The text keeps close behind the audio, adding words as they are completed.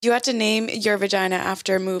You had to name your vagina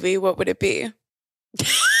after a movie. What would it be?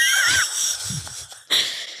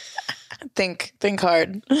 Think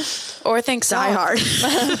hard. Or think Die Hard.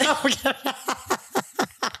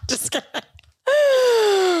 Just kidding.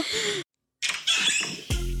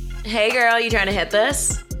 Hey, girl, you trying to hit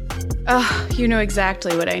this? Oh, you know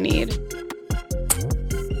exactly what I need.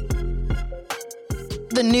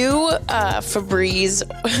 The new Febreze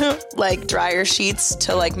like dryer sheets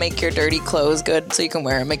to like make your dirty clothes good so you can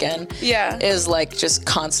wear them again. Yeah. Is like just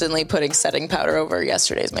constantly putting setting powder over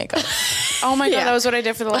yesterday's makeup. Oh my God, that was what I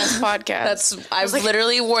did for the last podcast. I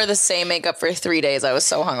literally wore the same makeup for 3 days. I was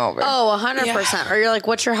so hungover. Oh, 100%. Or you're like,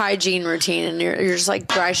 what's your hygiene routine? And you're just like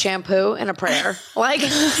dry shampoo and a prayer. Like,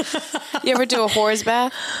 you ever do a whores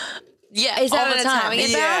bath? Yeah, is that all the an time.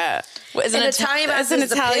 Italian bath? Yeah. Is An Italian bath It's an is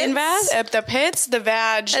the Italian pits? bath. The pits, the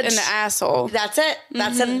vag, and the asshole. That's it.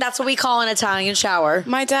 That's what we call an Italian shower.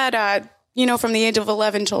 My dad, from the age of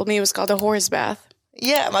 11, told me it was called a whores bath.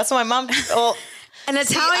 Yeah, that's what my mom. Well, An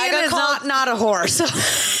Italian is not a horse.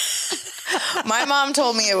 my mom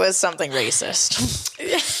told me it was something racist.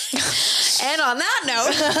 And on that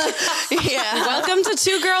note, Yeah. Welcome to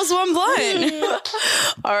Two Girls, One Blunt.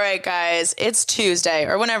 All right, guys, it's Tuesday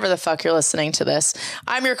or whenever the fuck you're listening to this.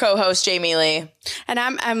 I'm your co-host, Jamie Lee. And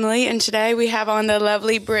I'm Emily, and today we have on the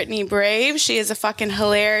lovely Brittany Brave. She is a fucking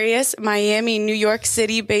hilarious Miami, New York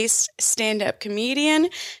City-based stand-up comedian.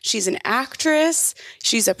 She's an actress.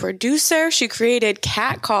 She's a producer. She created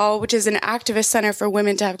Catcall, which is an activist center for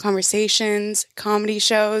women to have conversations, comedy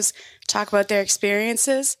shows, talk about their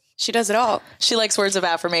experiences. She does it all. She likes words of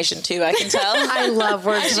affirmation too, I can tell. I love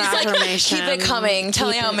words of affirmation. Keep it coming.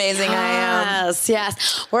 Tell me how amazing I am.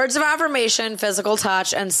 Yes. Words of affirmation, physical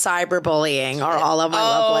touch, and cyberbullying are all of my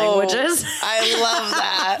love languages. I love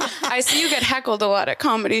that. I see you get heckled a lot at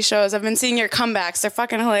comedy shows. I've been seeing your comebacks. They're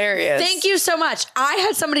fucking hilarious. Thank you so much. I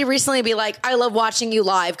had somebody recently be like, I love watching you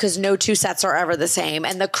live because no two sets are ever the same.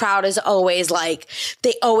 And the crowd is always like,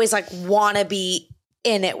 they always like want to be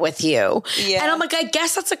in it with you. Yeah. And I'm like, I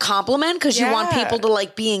guess that's a compliment because you want people to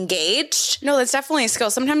like be engaged. No, that's definitely a skill.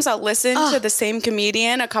 Sometimes I'll listen to the same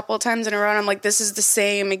comedian a couple of times in a row and I'm like, this is the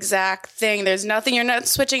same exact thing. There's nothing, you're not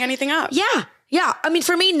switching anything up. Yeah. Yeah. I mean,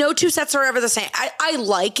 for me, no two sets are ever the same. I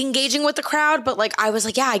like engaging with the crowd, but like, I was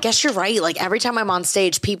like, yeah, I guess you're right. Like every time I'm on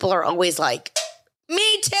stage, people are always like,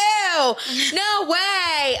 me too. No way.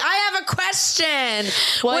 I have a question.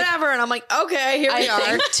 Whatever. And I'm like, okay, here we are. I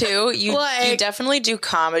think too, you definitely do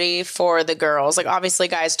comedy for the girls. Like obviously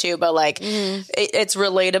guys too, but like it's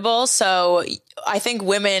relatable. So I think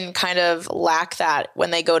women kind of lack that when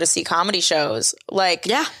they go to see comedy shows. Like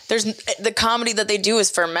there's the comedy that they do is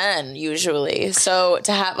for men usually. So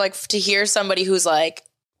to have like to hear somebody who's like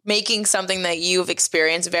making something that you've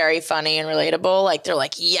experienced very funny and relatable, like they're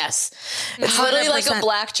like, yes. It's 100%. Literally like a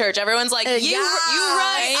black church. Everyone's like, you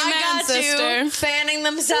right. Amen, I got sister. You. Fanning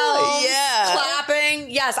themselves. Yeah. Clapping.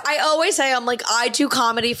 Yes. I always say, I'm like, I do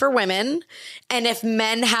comedy for women. And if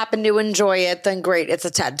men happen to enjoy it, then great. It's a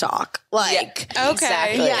TED Talk. Like, okay.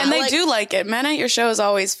 Exactly. Yeah, and they do like it. Men at your shows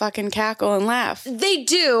always fucking cackle and laugh. they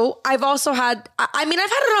do. I've also had, I mean, I've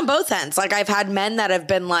had it on both ends. Like I've had men that have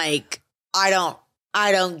been like, I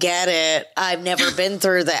don't get it. I've never been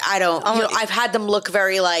through that. I've had them look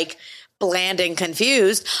very like bland and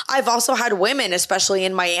confused. I've also had women, especially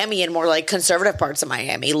in Miami and more like conservative parts of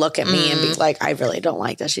Miami, look at me and be like, I really don't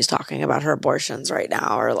like that she's talking about her abortions right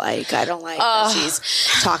now. Or like, I don't like that she's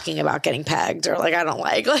talking about getting pegged, or like, I don't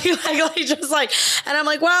like just like, and I'm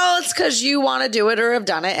like, well, it's because you want to do it or have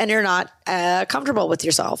done it and you're not comfortable with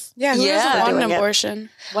yourself. Yeah, who doesn't want an abortion?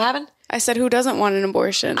 What happened? I said, who doesn't want an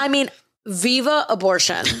abortion? I mean, Viva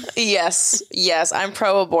abortion. Yes. I'm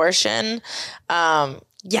pro-abortion. Yeah.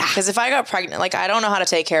 Because if I got pregnant, like I don't know how to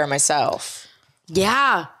take care of myself.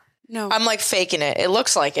 Yeah. No. I'm like faking it. It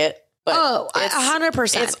looks like it. But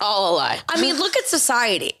 100%. It's all a lie. I mean, look at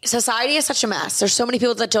society. Society is such a mess. There's so many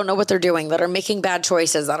people that don't know what they're doing, that are making bad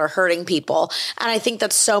choices, that are hurting people. And I think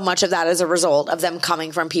that so much of that is a result of them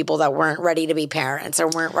coming from people that weren't ready to be parents or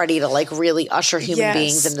weren't ready to like really usher human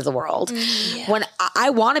beings into the world. Yeah. When I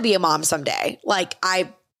want to be a mom someday, like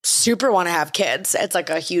I super want to have kids. It's like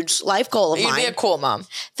a huge life goal of mine. You'd be a cool mom.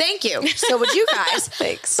 Thank you. So would you guys.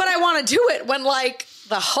 Thanks. But I want to do it when like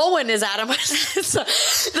the hoeing is out of my system.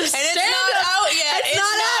 It's not out yet. It's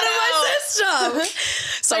not out of my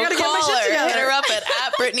system. So I gotta call get my shit her. together. Hit her up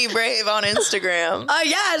at Brittany Brave on Instagram.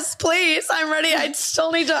 Yes, please. I'm ready. I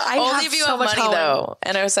still need to. I Only have if you so have much money hoeing. though,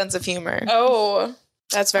 and a sense of humor. Oh.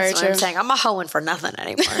 That's very true. I'm saying. I'm a hoeing for nothing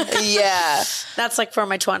anymore. Yeah. That's like for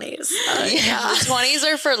my 20s. Yeah. The 20s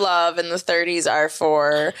are for love and the 30s are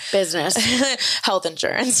for Business. health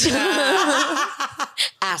insurance.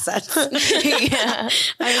 Assets. Yeah.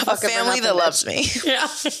 A family that loves me. Yeah.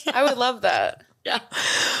 I would love that. Yeah.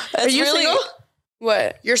 Are you single?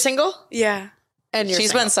 What? You're single? Yeah. And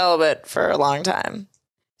She's been celibate for a long time.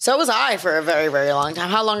 So was I for a very, very long time.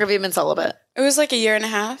 How long have you been celibate? It was like a year and a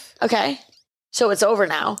half. Okay. So it's over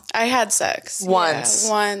now. I had sex. Once.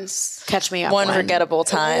 Yeah, once. Catch me up. One forgettable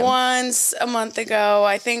time. Once a month ago.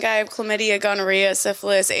 I think I have chlamydia, gonorrhea,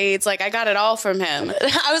 syphilis, AIDS. Like, I got it all from him.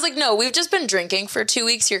 I was like, no, we've just been drinking for 2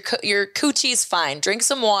 weeks. Your coochie's fine. Drink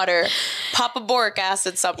some water. Pop a boric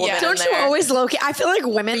acid supplement in Don't there. you always low-key? I feel like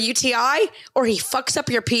women, UTI, or he fucks up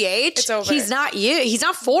your pH. It's over. He's not you. He's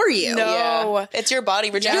not for you. No. Yeah. It's your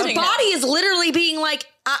body rejecting Your body is literally being like,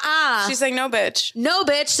 She's like, no, bitch. no,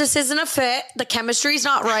 bitch, this isn't a fit. The chemistry's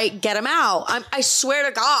not right. Get him out. I swear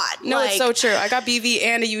to God. No, it's so true. I got BV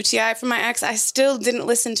and a UTI from my ex. I still didn't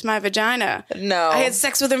listen to my vagina. No. I had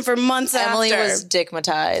sex with him for months Emily after. was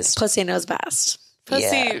dickmatized. Pussy knows best. Pussy.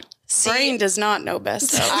 Yeah. Brain does not know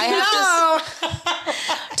best. Though. I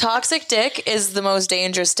have to. Toxic dick is the most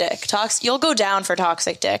dangerous dick. You'll go down for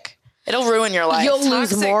toxic dick. It'll ruin your life. You'll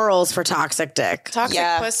lose Toxic- morals for toxic dick. Toxic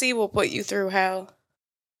Yeah. pussy will put you through hell.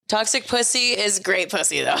 Toxic pussy is great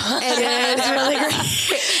pussy though. It is really great.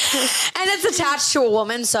 And it's attached to a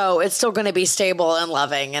woman, so it's still going to be stable and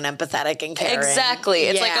loving and empathetic and caring. Exactly.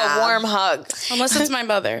 It's like a warm hug. Unless it's my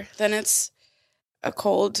mother, then it's a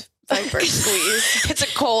cold viper squeeze. It's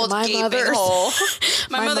a cold My gaping mother's- hole.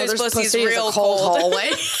 My mother's pussy's pussy is real a cold cold.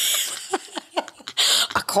 hallway.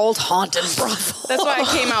 A cold haunted brothel. That's why I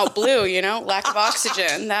came out blue, lack of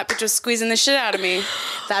oxygen. That bitch was squeezing the shit out of me.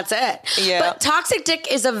 That's it. Yeah. But toxic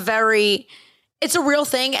dick is it's a real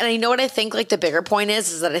thing. And I know what I think like the bigger point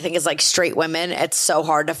is that I think is like straight women, it's so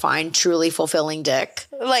hard to find truly fulfilling dick.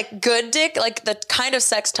 Like good dick, like the kind of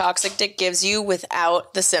sex toxic dick gives you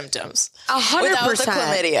without the symptoms. 100%. Without the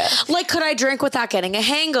chlamydia. Like, could I drink without getting a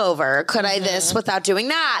hangover? Could I this without doing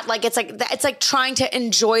that? Like, it's like trying to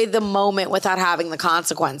enjoy the moment without having the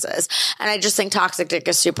consequences. And I just think toxic dick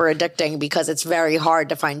is super addicting because it's very hard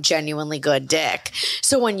to find genuinely good dick.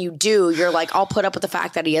 So when you do, you're like, I'll put up with the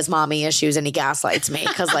fact that he has mommy issues and he gaslights me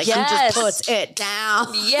because like Yes. he just puts it down.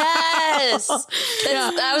 Yes.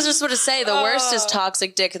 I was just going to say the worst is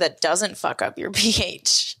toxic dick that doesn't fuck up your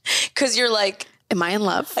pH. Because you're like, Am I in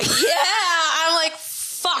love? yeah. I'm like,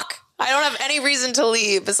 fuck. I don't have any reason to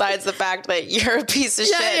leave besides the fact that you're a piece of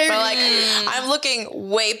shit. But like, I'm looking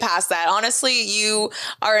way past that. Honestly, you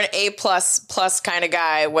are an A++ kind of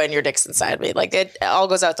guy when your dick's inside me. Like it all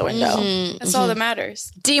goes out the window. That's all that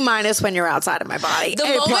matters. D- when you're outside of my body.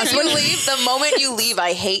 The moment you leave,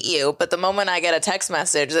 I hate you. But the moment I get a text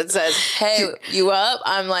message that says, "Hey, you up?"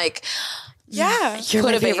 I'm like, Yeah. You're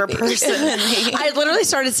put my a baby favorite person. in me. I literally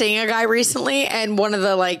started seeing a guy recently, and one of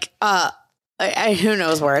the like, who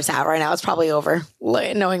knows where it's at right now? It's probably over,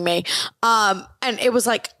 knowing me. And it was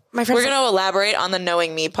like my friend. We're going to elaborate on the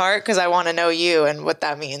knowing me part because I want to know you and what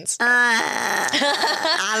that means.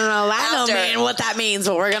 I don't know. I don't mean what that means,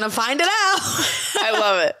 but we're gonna find it out. I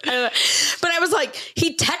love it. But I was like,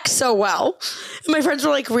 he texts so well. And my friends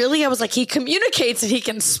were like, really? I was like, he communicates and he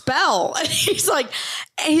can spell. And he's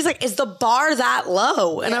like, is the bar that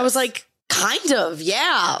low? And I was like, kind of,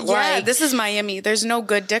 yeah. Yeah, Like, this is Miami. There's no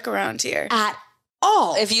good dick around here. at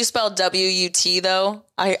all. If you spell W-U-T, though,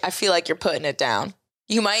 I feel like you're putting it down.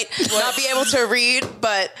 You might not be able to read,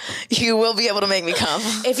 but you will be able to make me come.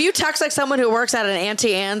 If you text like someone who works at an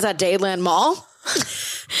Auntie Anne's at Dayland Mall,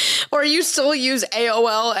 or you still use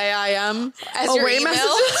AOL, AIM As your away email?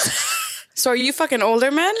 messages. So are you fucking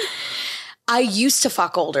older men? I used to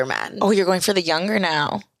fuck older men. Oh, you're going for the younger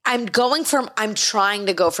now. I'm trying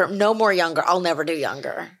to go from no more younger. I'll never do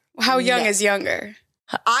younger. How young is younger?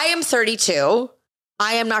 I am 32.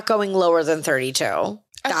 I am not going lower than 32.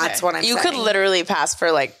 That's what I'm You saying. could literally pass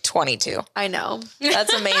for like 22. I know.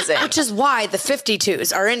 That's amazing. Which is why the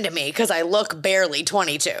 52s are into me because I look barely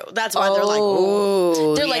 22. That's why they're like,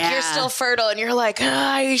 ooh. They're like, you're still fertile. And you're like,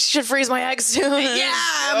 you should freeze my eggs soon. Yeah.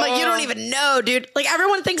 I'm like, you don't even know, dude. Like,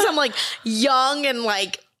 everyone thinks I'm like young and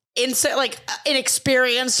like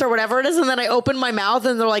inexperienced or whatever it is. And then I open my mouth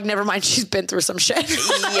and they're like, never mind, she's been through some shit.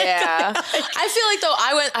 Yeah. I feel like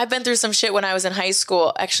though, I've been through some shit when I was in high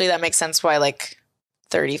school. Actually, that makes sense why like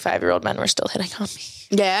 35-year-old men were still hitting on me.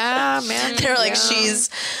 Yeah, man. They're like, she's,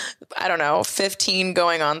 I don't know, 15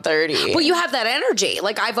 going on 30. Well, you have that energy.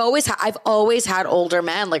 Like I've always had older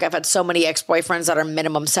men. Like I've had so many ex-boyfriends that are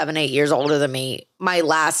minimum 7-8 years older than me. My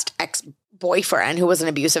last boyfriend who was an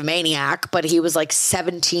abusive maniac, but he was like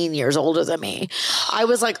 17 years older than me. I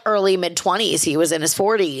was like early mid-20s. He was in his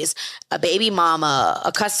 40s, a baby mama,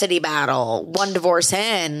 a custody battle, one divorce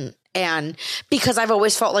in. And because I've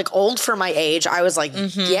always felt like old for my age, I was like,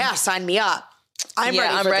 yeah, sign me up. I'm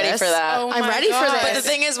ready for that. Oh I'm ready for this. But the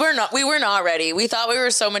thing is, we were not ready. We thought we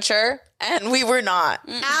were so mature, and we were not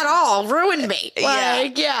at all. Ruined me.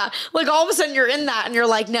 Like, yeah. Like all of a sudden you're in that and you're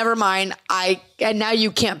like, never mind. And now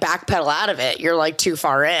you can't backpedal out of it. You're like too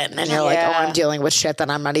far in and you're like, oh, I'm dealing with shit that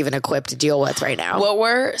I'm not even equipped to deal with right now. What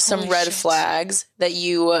were some red flags that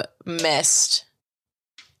you missed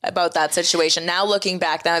about that situation? Now looking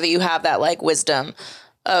back, now that you have that like wisdom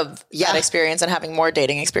of that experience and having more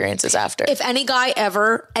dating experiences after. If any guy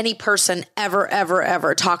any person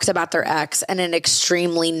ever talks about their ex in an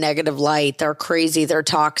extremely negative light, they're crazy, they're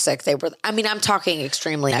toxic, I'm talking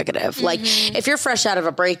extremely negative. Like if you're fresh out of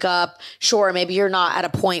a breakup, sure, maybe you're not at a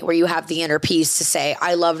point where you have the inner peace to say,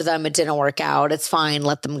 I loved them, it didn't work out, it's fine,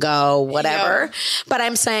 let them go, whatever. Yeah. But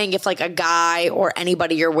I'm saying if like a guy or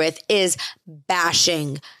anybody you're with is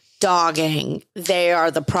bashing, dogging, they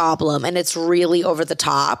are the problem, and it's really over the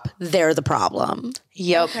top, they're the problem.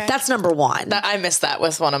 Yep. Okay. That's number one. I missed that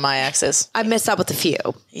with one of my exes. I missed that with a few.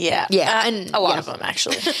 Yeah. Yeah. And a lot of them,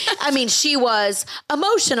 actually. I mean, she was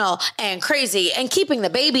emotional and crazy and keeping the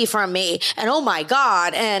baby from me and oh my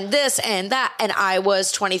God, and this and that. And I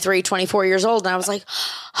was 23, 24 years old, and I was like,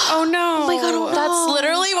 oh no. Oh my God, that's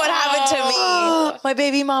literally what happened to me. My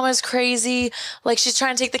baby mama's crazy. Like, she's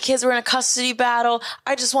trying to take the kids. We're in a custody battle.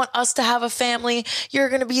 I just want us to have a family. You're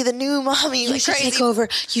going to be the new mommy. You should take over.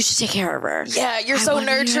 You should take care of her. Yeah, you're so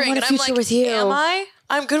nurturing. And I'm like, with you. Am I?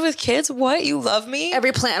 I'm good with kids. What? You love me?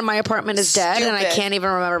 Every plant in my apartment is dead, and I can't even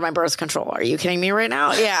remember my birth control. Are you kidding me right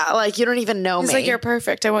now? Yeah, like you don't even know me. He's like, you're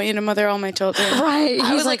perfect. I want you to mother all my children. Right.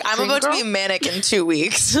 I was like, I'm about to be manic in 2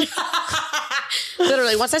 weeks.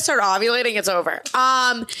 Literally, once I start ovulating, it's over.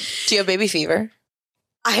 Do you have baby fever?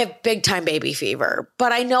 I have big time baby fever,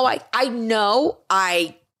 but I know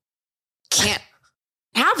I can't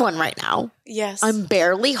have one right now. Yes. I'm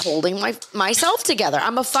barely holding myself together.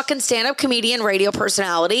 I'm a fucking stand-up comedian, radio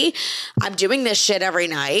personality. I'm doing this shit every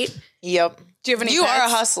night. Yep. Do you have any You pets? are a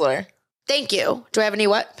hustler. Thank you. Do I have any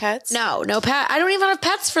what? Pets? No pet. I don't even have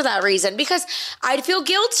pets for that reason because I'd feel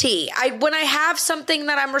guilty. When I have something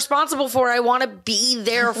that I'm responsible for, I want to be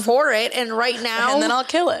there for it. And right now... And then I'll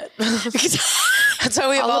kill it. That's why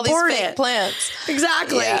we have all these fake plants.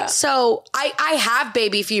 Exactly. Yeah. So I have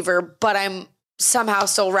baby fever, but I'm somehow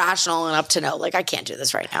still rational enough to know, like, I can't do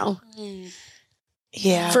this right now.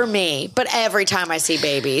 Yeah. For me. But every time I see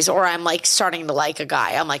babies or I'm like starting to like a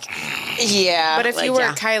guy, I'm like, yeah. But if you were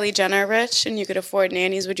Kylie Jenner rich and you could afford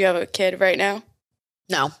nannies, would you have a kid right now?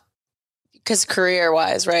 No. Because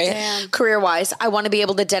career-wise, right? Damn. Career-wise, I want to be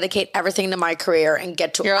able to dedicate everything to my career and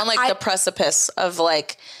get to... You're on like the precipice of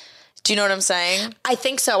like... Do you know what I'm saying? I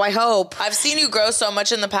think so. I hope. I've seen you grow so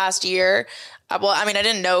much in the past year. Well, I mean, I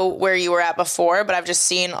didn't know where you were at before, but I've just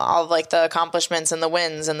seen all of like the accomplishments and the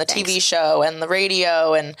wins and the TV show and the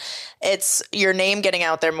radio, and it's your name getting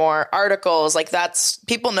out there more, articles, like that's,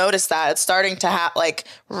 people notice that. It's starting to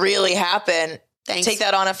really happen. Thanks. Take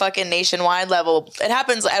that on a fucking nationwide level. It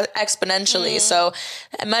happens exponentially. So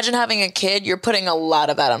imagine having a kid, you're putting a lot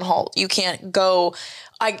of that on hold. You can't go,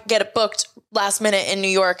 I get it booked last minute in New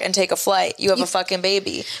York and take a flight. You have a fucking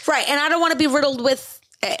baby. Right. And I don't want to be riddled with,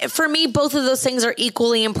 for me, both of those things are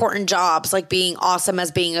equally important jobs, like being awesome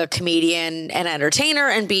as being a comedian and entertainer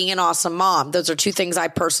and being an awesome mom. Those are two things I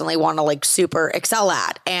personally want to like super excel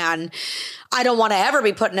at. And I don't want to ever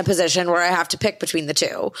be put in a position where I have to pick between the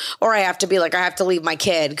two, or I have to be like, I have to leave my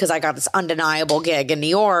kid because I got this undeniable gig in New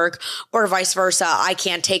York, or vice versa. I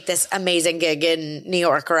can't take this amazing gig in New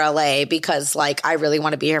York or LA because like, I really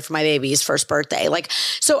want to be here for my baby's first birthday. Like,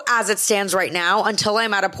 so as it stands right now, until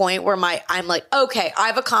I'm at a point where I'm like, okay,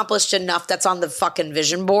 I've accomplished enough that's on the fucking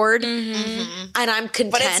vision board and I'm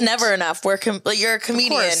content. But it's never enough. You're a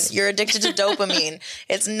comedian. You're addicted to dopamine.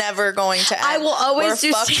 It's never going to end. I will always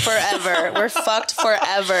We're fucked forever. We're fucked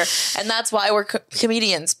forever. And that's why we're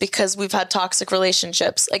comedians, because we've had toxic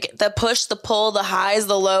relationships. Like the push, the pull, the highs,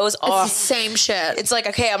 the lows. It's the same shit. It's like,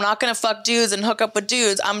 okay, I'm not going to fuck dudes and hook up with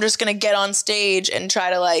dudes. I'm just going to get on stage and try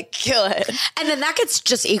to like kill it. And then that gets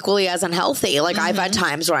just equally as unhealthy. Like I've had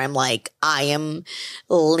times where I'm like, I am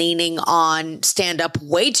leaning on stand up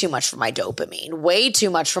way too much for my dopamine, way too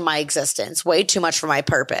much for my existence, way too much for my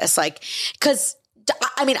purpose. Like, because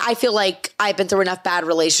I mean, I feel like I've been through enough bad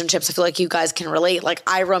relationships. I feel like you guys can relate. Like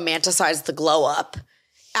I romanticize the glow up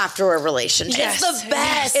after a relationship. Yes. It's the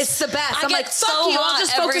best. It's the best. I'm like, fuck you. I'll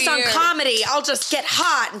just focus on comedy. I'll just get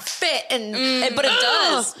hot and fit. But it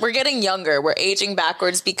does. We're getting younger. We're aging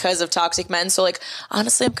backwards because of toxic men. So like,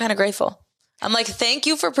 honestly, I'm kind of grateful. I'm like, thank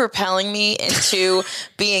you for propelling me into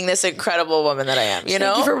being this incredible woman that I am. You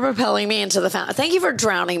know, thank you for propelling me into the fountain. Thank you for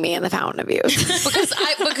drowning me in the fountain of youth.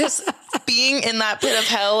 because being in that pit of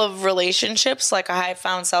hell of relationships, like I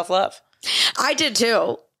found self-love. I did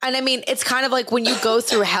too. And I mean, it's kind of like when you go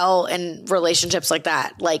through hell in relationships like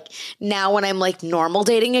that, like now when I'm like normal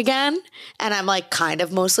dating again and I'm like kind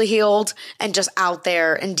of mostly healed and just out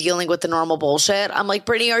there and dealing with the normal bullshit. I'm like,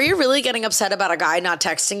 Brittany, are you really getting upset about a guy not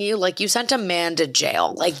texting you? Like you sent a man to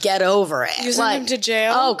jail. Like get over it. You sent him to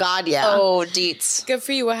jail? Oh God. Yeah. Oh, deets. Good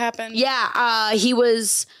for you. What happened? Yeah. He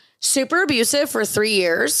was super abusive for 3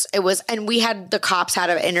 years. And we had the cops had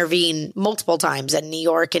to intervene multiple times in New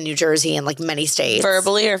York and New Jersey and like many states.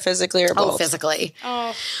 Verbally or physically or both? Oh, physically.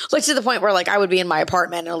 Oh. Like to the point where like I would be in my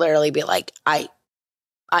apartment and literally be like,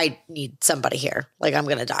 I need somebody here. Like I'm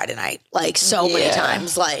going to die tonight. Like so many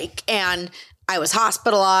times. Like, and I was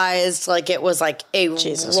hospitalized. Like it was like a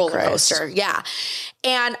roller coaster. Yeah.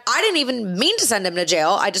 And I didn't even mean to send him to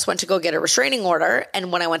jail. I just went to go get a restraining order.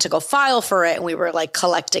 And when I went to go file for it and we were like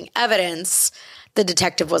collecting evidence, the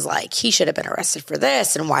detective was like, he should have been arrested for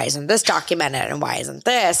this. And why isn't this documented? And why isn't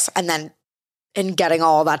this? And then in getting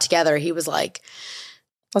all that together, he was like,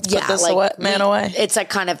 let's put this man away. It's like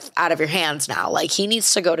kind of out of your hands now. Like he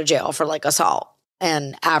needs to go to jail for like assault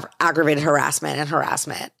and aggravated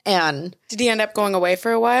harassment. And did he end up going away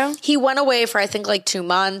for a while? He went away for I think like 2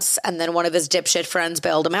 months, and then one of his dipshit friends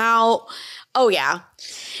bailed him out. Oh yeah.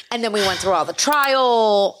 And then we went through all the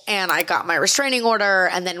trial and I got my restraining order.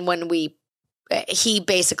 And then when he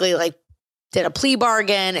basically like did a plea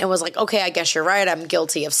bargain and was like, okay, I guess you're right. I'm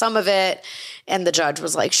guilty of some of it. And the judge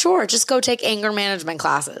was like, sure, just go take anger management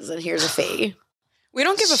classes and here's a fee. We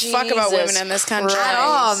don't give a fuck about women in this country. At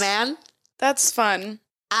all, man. That's fun.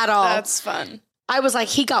 At all. That's fun. I was like,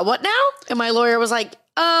 he got what now? And my lawyer was like,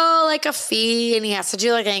 oh, like a fee. And he has to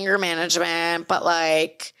do like anger management. But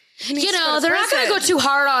like, you know, they're not going to go too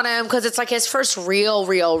hard on him because it's like his first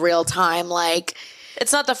real time. Like,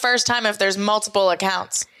 it's not the first time if there's multiple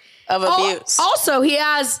accounts of abuse. Also, he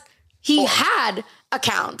had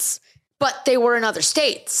accounts, but they were in other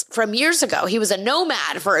states from years ago. He was a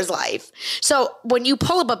nomad for his life. So when you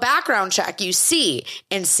pull up a background check, you see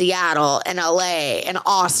in Seattle and LA and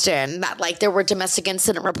Austin that like there were domestic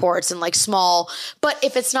incident reports and like small, but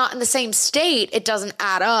if it's not in the same state, it doesn't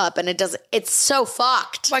add up and it's so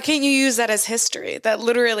fucked. Why can't you use that as history? That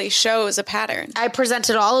literally shows a pattern. I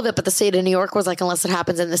presented all of it, but the state of New York was like, unless it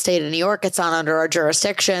happens in the state of New York, it's not under our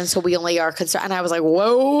jurisdiction. So we only are concerned. And I was like,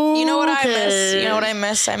 whoa. You know what I miss? You know what I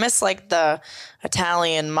miss? I miss like the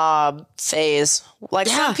Italian mob phase. Like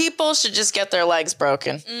some people should just get their legs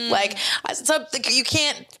broken. Like you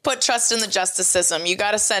can't put trust in the justice system. You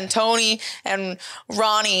got to send Tony and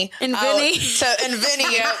Ronnie and Vinny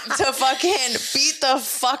to fucking beat the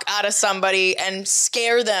fuck out of somebody and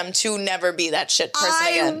scare them to never be that shit person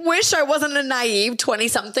again. I wish I wasn't a naive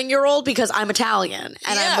 20-something-year-old because I'm Italian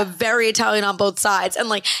and I'm a very Italian on both sides. And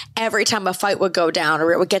like every time a fight would go down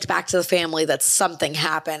or it would get back to the family that something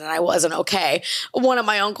happened and I wasn't okay, one of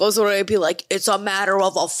my uncles would be like, it's a matter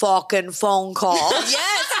of a fucking phone call.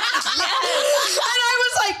 Yes. And I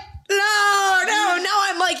was like, no.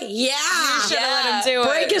 I'm like, you should have let him do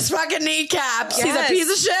break his fucking kneecaps. Yes. He's a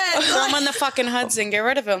piece of shit. Throw him on the fucking Hudson. Get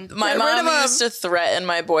rid of him. My mom used to threaten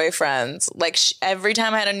my boyfriends. Like every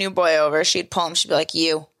time I had a new boy over, she'd pull him. She'd be like,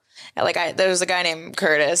 you. And like there was a guy named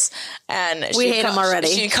Curtis, and we hate him already.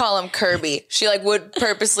 She'd call him Kirby. She like would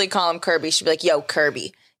purposely call him Kirby. She'd be like, yo,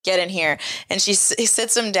 Kirby, get in here. And she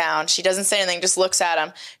sits him down. She doesn't say anything, just looks at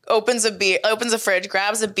him, opens a fridge,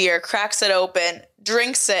 grabs a beer, cracks it open,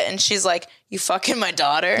 drinks it. And she's like, you fucking my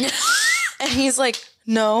daughter? And he's like,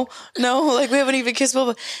 no, like we haven't even kissed.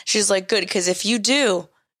 She's like, good. Cause if you do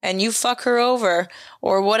and you fuck her over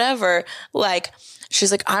or whatever, like,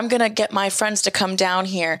 she's like, I'm going to get my friends to come down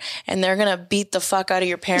here and they're going to beat the fuck out of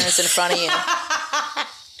your parents in front of you.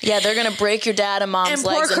 Yeah, they're going to break your dad and mom's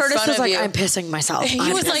legs in front of you. And poor Curtis was like, I'm pissing myself. He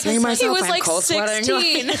was like 16. He was like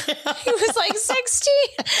 16.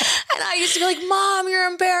 And I used to be like, Mom, you're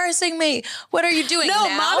embarrassing me. What are you doing? No,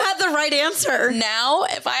 Mom had the right answer. Now,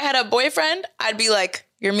 if I had a boyfriend, I'd be like,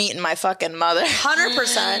 you're meeting my fucking mother.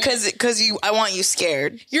 100%. Because I want you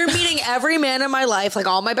scared. You're meeting every man in my life, like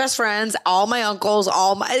all my best friends, all my uncles,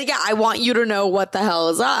 I want you to know what the hell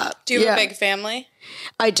is up. Do you have a big family?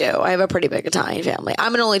 I do. I have a pretty big Italian family.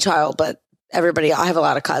 I'm an only child, but I have a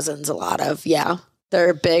lot of cousins,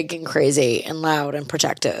 They're big and crazy and loud and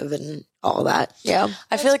protective and all that. Yeah.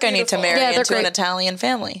 I feel like I need to marry into an great. Italian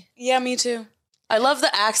family. Yeah, me too. I love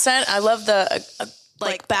the accent. I love the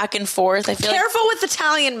like back and forth. I feel Careful with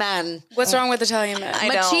Italian men. What's wrong with Italian men?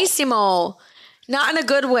 Machismo. Not in a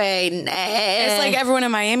good way. It's like everyone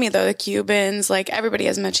in Miami, though. The Cubans, like everybody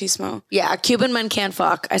has machismo. Yeah, Cuban men can't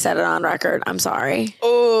fuck. I said it on record. I'm sorry.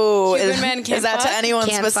 Oh, Cuban men can't is that fuck? to anyone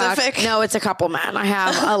Can't specific? fuck. No, it's a couple men. I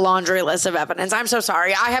have a laundry list of evidence. I'm so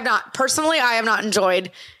sorry. I have not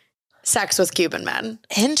enjoyed sex with Cuban men.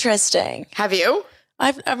 Interesting. Have you?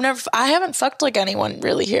 I haven't fucked like anyone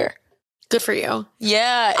really here. Good for you.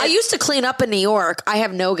 Yeah. I used to clean up in New York. I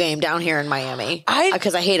have no game down here in Miami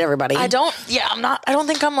because I hate everybody. I don't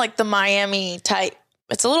think I'm like the Miami type.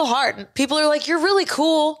 It's a little hard. People are like, you're really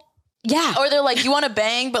cool. Yeah. Or they're like, you want to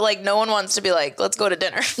bang, but like no one wants to be like, let's go to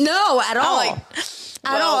dinner. No, at all. Like,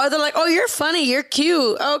 at all. Or they're like, oh, you're funny. You're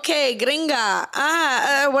cute. Okay,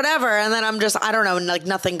 gringa. Whatever. And then I'm just, I don't know, like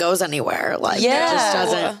nothing goes anywhere. Like, it just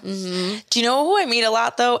doesn't. Mm-hmm. Do you know who I meet a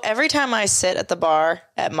lot though? Every time I sit at the bar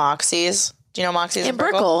at Moxie's, do you know Moxie's in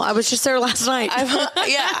Brickell? I was just there last night.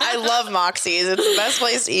 I love Moxie's. It's the best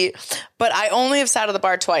place to eat. But I only have sat at the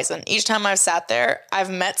bar twice. And each time I've sat there, I've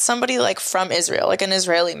met somebody like from Israel, like an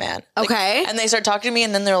Israeli man. Okay. Like, and they start talking to me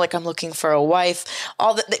and then they're like, I'm looking for a wife.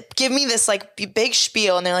 They give me this like big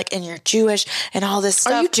spiel and they're like, and you're Jewish and all this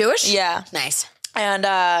stuff. Are you Jewish? Yeah. Nice. And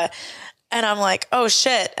I'm like, oh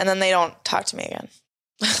shit. And then they don't talk to me again.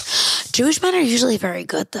 Jewish men are usually very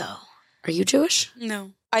good though. Are you Jewish?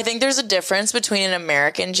 No. I think there's a difference between an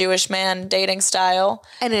American Jewish man dating style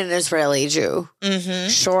and an Israeli Jew. Mm-hmm.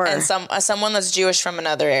 Sure. And someone that's Jewish from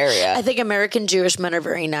another area. I think American Jewish men are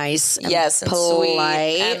very nice and and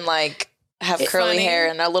polite. Sweet and like have curly hair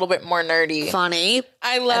and a little bit more nerdy. Funny.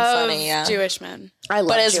 I love Jewish men. I love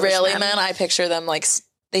But Jewish Israeli men. men, I picture them like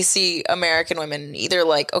they see American women either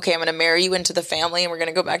like, okay, I'm going to marry you into the family and we're going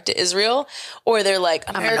to go back to Israel. Or they're like,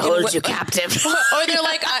 I'm going to hold you captive. Or they're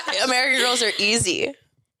like, American girls are easy.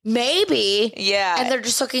 Maybe. Yeah. And they're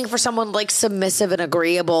just looking for someone like submissive and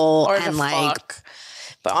agreeable Or and like fuck.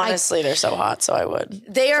 But honestly, they're so hot, so I would.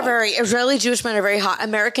 They are very Israeli Jewish men are very hot.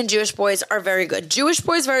 American Jewish boys are very good. Jewish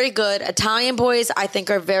boys very good. Italian boys I think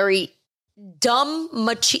are very dumb.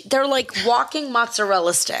 They're like walking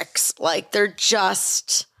mozzarella sticks. Like they're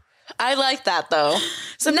just. I like that though.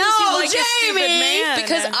 Sometimes you like a stupid man.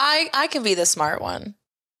 Because I can be the smart one.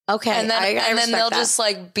 Okay, And then I then they'll just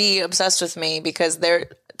like be obsessed with me because they're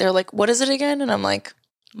like, what is it again? And I'm like,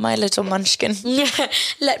 my little munchkin.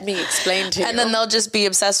 Let me explain to you. And then they'll just be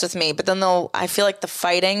obsessed with me. But then I feel like the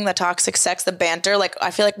fighting, the toxic sex, the banter, like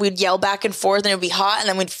I feel like we'd yell back and forth and it would be hot and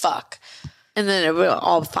then we'd fuck. And then it would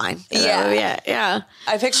all fine. Yeah.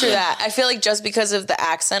 I picture that. I feel like just because of the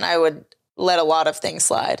accent, I would let a lot of things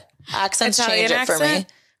slide. Accents Italian change it for me.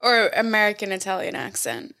 Or American Italian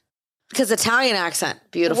accent. Because Italian accent,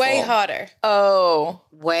 beautiful. Way hotter. Oh.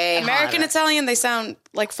 Way American hotter. Italian, they sound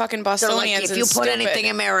like fucking They're Bostonians. like, if you put anything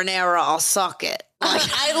in marinara, I'll suck it. Like,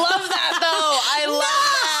 I love that though. I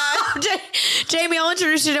love that. Jamie, I'll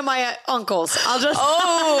introduce you to my uncles. I'll just.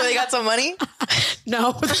 Oh, they got some money?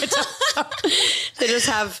 No, they don't. They just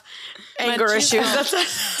have anger issues.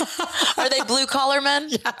 Are they blue collar men?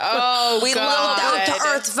 Oh, we God. love Down to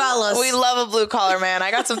earth fellas. We love a blue collar man.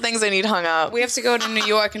 I got some things I need hung up. We have to go to New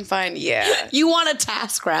York and find, You want a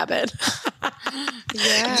task rabbit.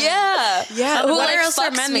 Yeah. Who like, else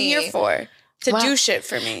are fucks men me? here for? To do shit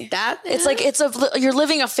for me. It's like you're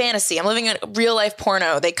living a fantasy. I'm living a real life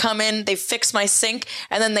porno. They come in, they fix my sink,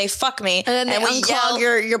 and then they fuck me, And then they we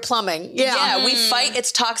unclog your plumbing. Yeah, we fight.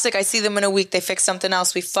 It's toxic. I see them in a week. They fix something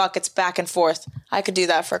else. We fuck. It's back and forth. I could do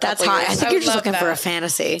that for a That's couple hot. I years. think you're just love looking for that. a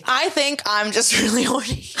fantasy. I think I'm just really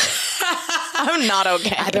horny. I'm not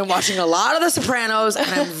okay. I've been watching a lot of The Sopranos, and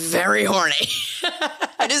I'm very horny.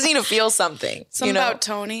 I just need to feel something. Something about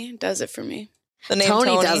Tony does it for me. The name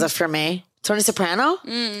Tony does it for me. Tony Soprano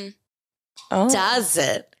does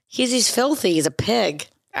it. He's filthy. He's a pig.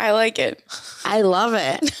 I like it. I love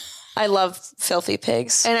it. I love filthy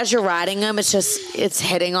pigs. And as you're riding him, it's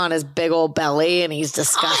hitting on his big old belly, and he's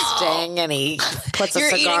disgusting. And he puts a You're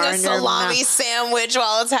cigar eating a in your salami mouth. sandwich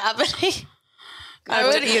while it's happening. I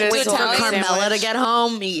would eat it. Wait for salami Carmela sandwich. to get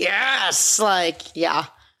home. Yes,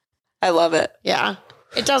 I love it. yeah.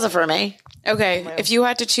 It does it for me. Okay, if you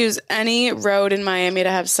had to choose any road in Miami to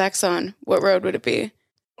have sex on, what road would it be?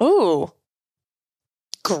 Ooh.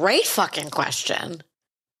 Great fucking question.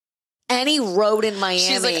 Any road in Miami.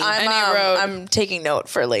 She's like, Any road. I'm taking note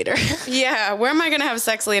for later. Yeah, where am I going to have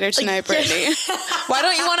sex later tonight, Brittany? Why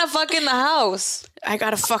don't you want to fuck in the house? I got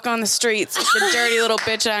to fuck on the streets. It's the dirty little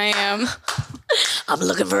bitch I am. I'm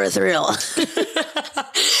looking for a thrill.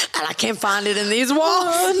 And I can't find it in these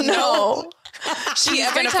walls. No.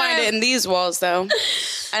 She's going to find it in these walls, though.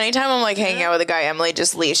 Anytime I'm like hanging out with a guy, Emily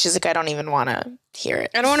just leaves. She's like, I don't even want to hear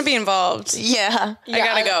it. I don't want to be involved. Yeah. I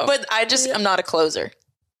gotta go. But I'm not a closer.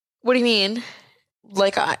 What do you mean?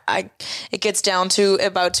 Like it gets down to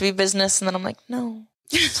about to be business, and then I'm like, no.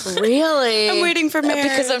 Really? I'm waiting for marriage.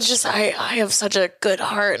 Because I'm just, I have such a good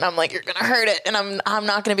heart, and I'm like, you're going to hurt it, and I'm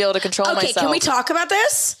not going to be able to control myself. Okay, can we talk about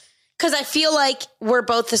this? Because I feel like we're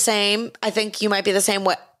both the same. I think you might be the same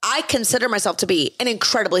way. I consider myself to be an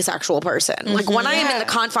incredibly sexual person. Like when I am in the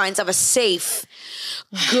confines of a safe,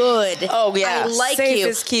 good. Oh, yeah. I like safe you.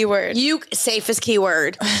 is keyword. Safe is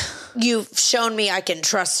keyword. You've shown me I can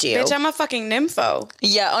trust you. Bitch, I'm a fucking nympho.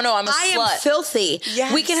 Yeah. Oh, no, I'm a I slut. am filthy.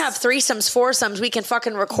 Yes. We can have threesomes, foursomes. We can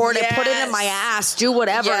fucking record it, put it in my ass, do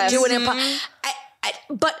whatever, Yes. do it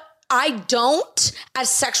in. But I don't, as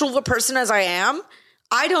sexual of a person as I am,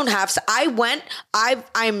 I don't have.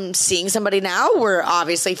 I'm seeing somebody now. We're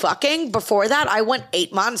obviously fucking. Before that, I went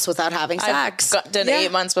 8 months without having sex. Did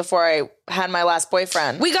 8 months before I had my last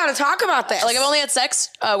boyfriend. We got to talk about this. Like I've only had sex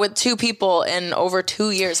with 2 people in over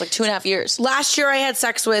 2 years, like 2.5 years. Last year, I had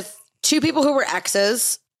sex with 2 people who were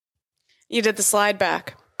exes. You did the slide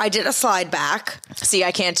back. I did a slide back. See,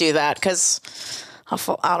 I can't do that because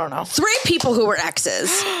I don't know. 3 people who were exes.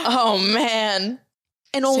 Oh man.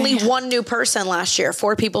 And only 1 new person last year.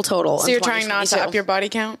 4 people total. So you're trying not to up your body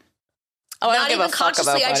count? Oh, I don't Not give a even fuck about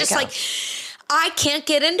consciously. I body just count. like, I can't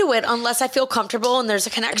get into it unless I feel comfortable and there's a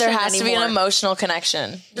connection. There has to be anymore. an emotional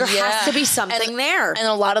connection. There has to be something there. And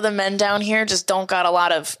a lot of the men down here just don't got a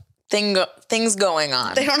lot of things going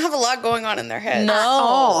on. They don't have a lot going on in their head. No.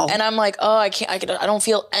 all. And I'm like, oh, I don't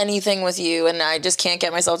feel anything with you, and I just can't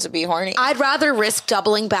get myself to be horny. I'd rather risk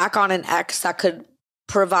doubling back on an ex that could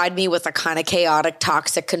provide me with a kind of chaotic,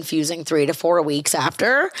 toxic, confusing 3 to 4 weeks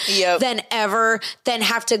after than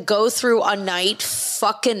have to go through a night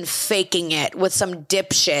fucking faking it with some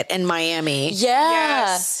dipshit in Miami. Yeah.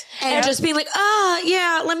 Yes. And just being like,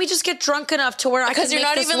 yeah, let me just get drunk enough to where I can Because you're make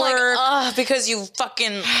not this even work. like, because you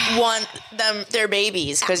fucking want their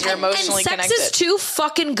babies because you're emotionally and sex connected. is too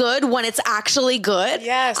fucking good when it's actually good.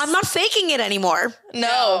 Yes. I'm not faking it anymore.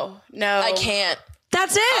 No, I can't.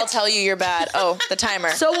 That's it. I'll tell you you're bad. Oh, the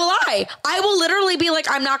timer. So will I. I will literally be like,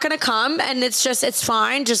 I'm not going to come, and it's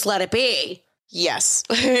fine. Just let it be. Yes.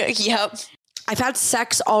 Yep. I've had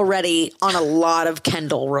sex already on a lot of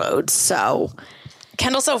Kendall roads, so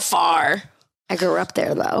Kendall's so far. I grew up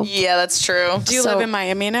there, though. Yeah, that's true. Do you live in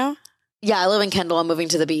Miami now? Yeah, I live in Kendall. I'm moving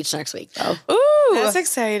to the beach next week, though. Ooh. That's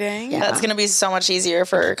exciting. Yeah. That's going to be so much easier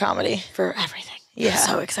for comedy. For everything. Yeah. I'm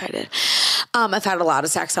so excited. I've had a lot of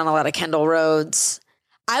sex on a lot of Kendall roads.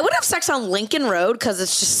 I would have sex on Lincoln Road because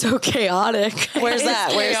it's just so chaotic. Where's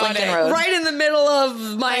that? Where's Lincoln Road? Right in the middle of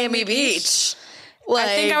Miami Beach. I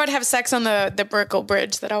think I would have sex on the Brickell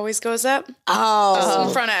Bridge that always goes up. Oh.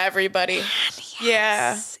 In front of everybody.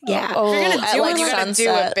 Yeah. Yeah. Oh, If you're gonna at, do like, it, you gotta do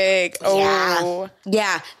sunset. it big. Oh.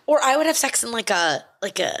 Yeah. Or I would have sex in like a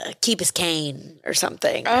Key Biscayne or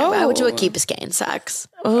something. Oh. I would do a Key Biscayne sex.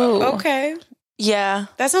 Ooh. Okay. Yeah.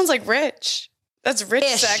 That sounds like rich. That's rich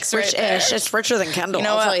sex right there. Rich-ish. It's richer than Kendall, You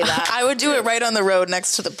know I'll what? tell you that. I would do it right on the road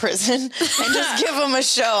next to the prison and just give them a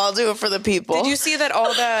show. I'll do it for the people. Did you see that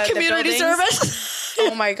all the Community buildings- service.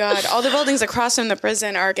 Oh my God. All the buildings across from the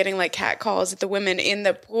prison are getting like cat calls at the women in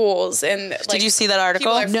the pools. And like, Did you see that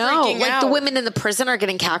article? people are No, freaking like out. the women in the prison are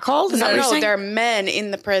getting catcalled? Is that what you're No, saying? there are men in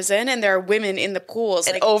the prison and there are women in the pools.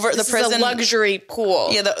 And Like, over the this is prison- a luxury pool.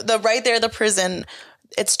 Yeah, the right there, the prison.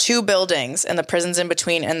 It's 2 buildings, and the prison's in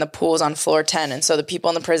between, and the pool's on floor 10. And so the people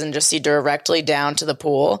in the prison just see directly down to the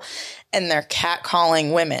pool, and they're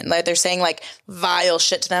catcalling women. Like they're saying like vile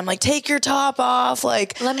shit to them, like take your top off.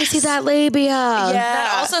 Like Let me see that labia. yeah,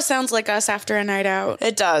 That also sounds like us after a night out.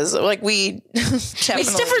 it does. Like we.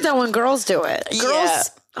 It's different though when girls do it. Girls Yeah.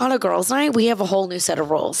 on a girls' night, we have a whole new set of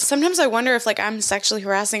rules. Sometimes I wonder if like I'm sexually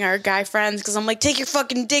harassing our guy friends because I'm like, take your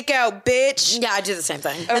fucking dick out, bitch. Yeah, I do the same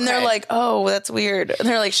thing. And they're Okay. like, "Oh, that's weird." And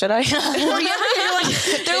they're like, "Should I?"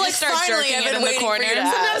 They're like, start finally, jerking I've it been in the waiting for corner. you to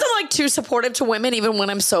Sometimes ask. Sometimes I'm like too supportive to women, even when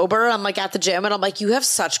I'm sober. I'm like at the gym and I'm like, you have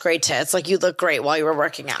such great tits. Like you look great while you were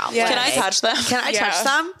working out. Yeah. Like, Can I touch them? Can I Yeah. touch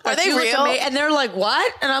them? Are they you look real? And they're like,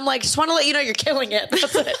 what? And I'm like, just want to let you know you're killing it.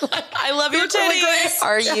 That's it. Like, I love your look really titties.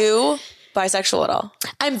 Are you bisexual at all?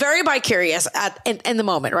 I'm very bi-curious in the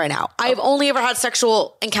moment right now. I've only ever had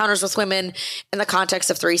sexual encounters with women in the context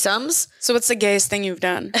of threesomes. So what's the gayest thing you've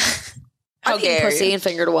done? I've eaten pussy and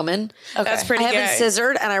fingered a woman. Okay. That's pretty good. I haven't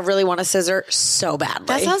scissored, and I really want to scissor so badly.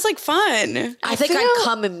 That sounds like fun. I think I'd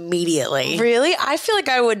come immediately. Really? I feel like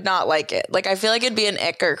I would not like it. Like, I feel like it'd be an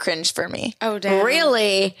ick or cringe for me. Oh, damn.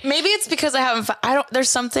 Really? Maybe it's because there's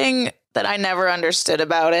something that I never understood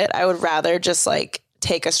about it. I would rather just like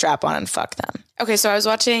take a strap on and fuck them. Okay, so I was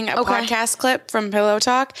watching a podcast clip from Pillow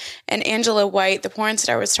Talk, and Angela White, the porn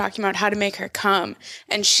star, was talking about how to make her come.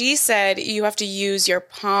 And she said you have to use your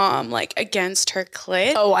palm, like, against her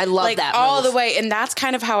clit. Oh, I love like, that all move. the way. And that's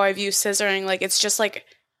kind of how I view scissoring. Like, it's just like,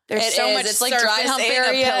 there's so much it's like dry hump in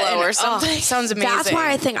area a pillow or something. Sounds amazing. That's why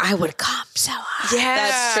I think I would come so hard. Yeah.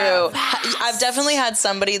 That's true. I've definitely had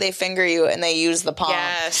somebody, they finger you and they use the palm.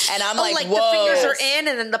 Yes. And I'm like, like whoa. the fingers are in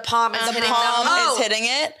and then the palm is hitting Is hitting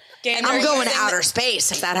it. And I'm going to outer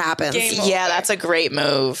space if that happens. Yeah, that's a great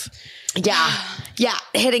move. Yeah. Yeah.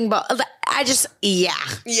 Hitting both. Yeah.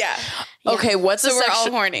 Okay, what's so we're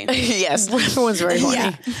all horny. Yes. Everyone's very horny.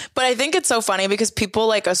 Yeah. But I think it's so funny because people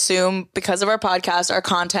like assume because of our podcast, our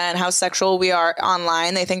content, how sexual we are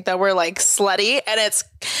online, they think that we're like slutty. And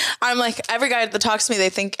I'm like, every guy that talks to me, they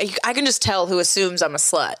think, I can just tell who assumes I'm a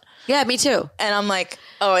slut. Yeah, me too. And I'm like,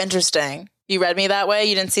 oh, interesting. You read me that way?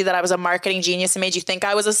 You didn't see that I was a marketing genius and made you think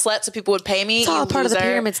I was a slut so people would pay me? It's all part of the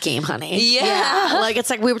pyramid scheme, honey. Yeah. Like, it's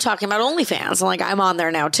like we were talking about OnlyFans. And like, I'm on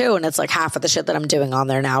there now too. And it's like half of the shit that I'm doing on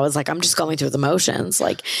there now is like, I'm just going through the motions.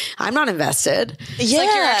 Like, I'm not invested. It's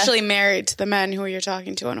like you're actually married to the men who you're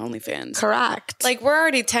talking to on OnlyFans. Correct. Like, we're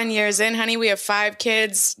already 10 years in, honey. We have 5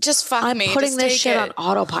 kids. Just fuck me. I'm putting just this take shit it. on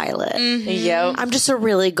autopilot. Yep. I'm just a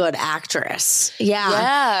really good actress.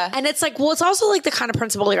 Yeah. And it's like, well, it's also like the kind of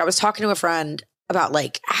principle, like I was talking to a friend about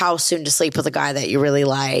like how soon to sleep with a guy that you really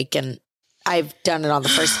like. And I've done it on the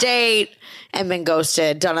first date and been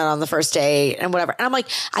ghosted, done it on the first date and whatever. And I'm like,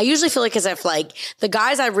 I usually feel like as if like the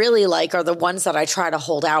guys I really like are the ones that I try to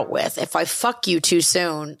hold out with. If I fuck you too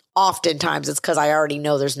soon, oftentimes it's because I already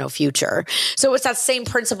know there's no future. So it's that same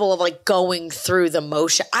principle of like going through the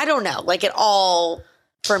motion. I don't know. Like it all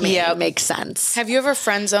for me makes sense. Have you ever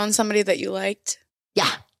friend zoned somebody that you liked?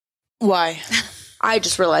 Yeah. Why? I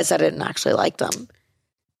just realized I didn't actually like them.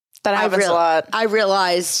 That happens a lot. I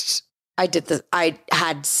realized I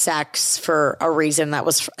had sex for a reason that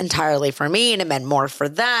was entirely for me and it meant more for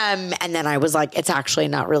them. And then I was like, it's actually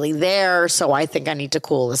not really there. So I think I need to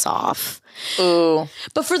cool this off. Ooh.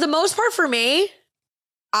 But for the most part for me,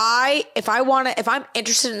 if I'm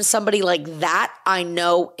interested in somebody like that, I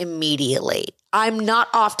know immediately. I'm not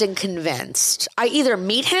often convinced. I either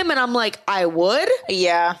meet him and I'm like, I would.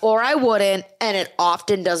 Yeah. Or I wouldn't. And it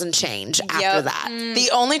often doesn't change after that.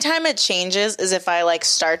 The only time it changes is if I like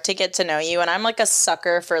start to get to know you. And I'm like a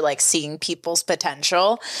sucker for like seeing people's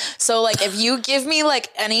potential. So like if you give me like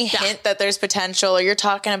any hint that there's potential or you're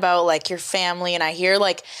talking about like your family and I hear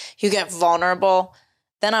like you get vulnerable,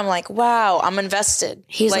 then I'm like, wow, I'm invested.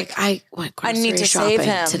 He's like I need to save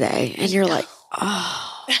him today. And you're like, oh.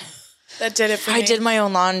 That did it for me. I did my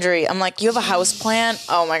own laundry. I'm like, you have a house plan?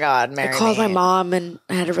 Oh my God, marry I called me. my mom and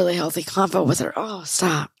I had a really healthy convo with her. Oh,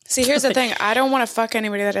 stop. See, here's the thing. I don't want to fuck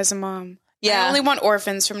anybody that has a mom. Yeah. I only want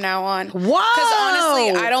orphans from now on. Whoa. Because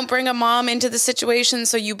honestly, I don't bring a mom into the situation,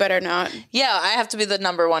 so you better not. Yeah, I have to be the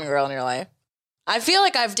number one girl in your life. I feel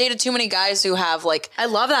like I've dated too many guys who have like I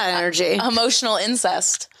love that energy. Emotional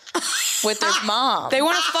incest with their mom. They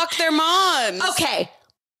want to fuck their moms. Okay.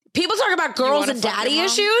 People talk about girls and daddy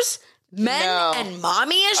issues. Men and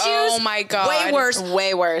mommy issues. Oh my God. Way worse.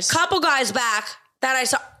 Way worse. Couple guys back that I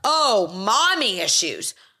saw. Oh, mommy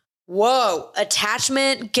issues. Whoa.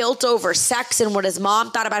 Attachment, guilt over sex and what his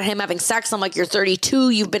mom thought about him having sex. I'm like, you're 32.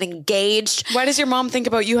 You've been engaged. Why does your mom think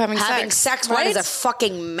about you having sex? Why does it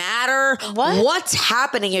fucking matter? What's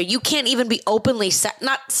happening here? You can't even be openly,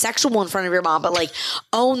 not sexual in front of your mom, but like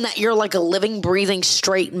own that you're like a living, breathing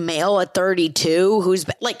straight male at 32 who's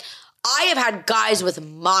been, like, I have had guys with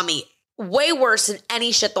mommy way worse than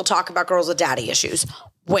any shit they'll talk about girls with daddy issues.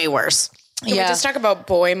 Way worse. Can we just talk about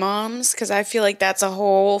boy moms? Because I feel like that's a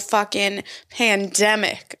whole fucking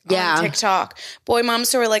pandemic on TikTok. Boy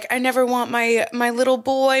moms who are like, I never want my little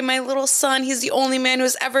boy, my little son. He's the only man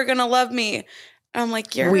who's ever going to love me. And I'm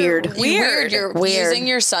like, you're weird. You're using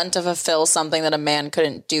your son to fulfill something that a man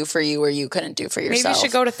couldn't do for you or you couldn't do for yourself. Maybe you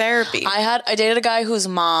should go to therapy. I dated a guy whose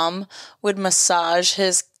mom would massage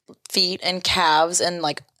his feet and calves and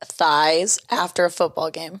like thighs after a football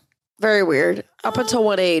game. Very weird. Up until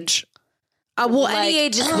what age? Well, like, any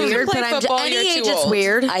age is weird, but any age it's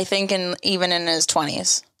weird. I think even in his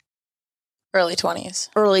 20s. Early 20s.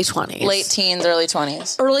 Early 20s. Late teens, early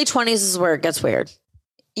 20s. Early 20s is where it gets weird.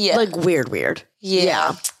 Yeah. Like weird.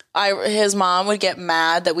 Yeah. His mom would get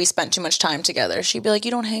mad that we spent too much time together. She'd be like,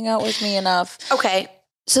 you don't hang out with me enough. Okay.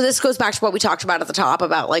 So this goes back to what we talked about at the top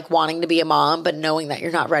about like wanting to be a mom, but knowing that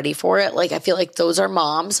you're not ready for it. Like, I feel like those are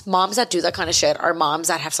moms. Moms that do that kind of shit are moms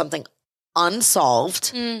that have something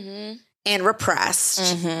unsolved and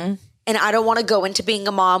repressed. And I don't want to go into being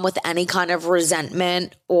a mom with any kind of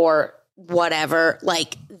resentment or whatever.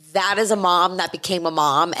 Like, that is a mom that became a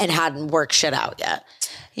mom and hadn't worked shit out yet.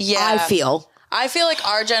 Yeah. I feel like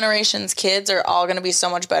our generation's kids are all going to be so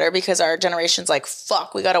much better because our generation's like,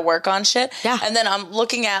 fuck, we got to work on shit. Yeah. And then I'm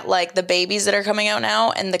looking at like the babies that are coming out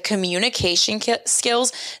now and the communication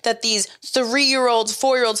skills that these 3-year-olds,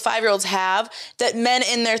 4-year-olds, 5-year-olds have that men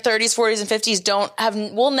in their 30s, 40s, and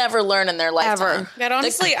 50s will never learn in their lifetime. Ever. That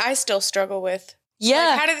honestly, I still struggle with.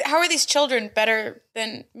 Yeah. Like, how are these children better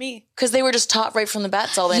than me? Because they were just taught right from the bat.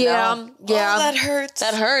 That's all they know. Yeah. Oh, that hurts.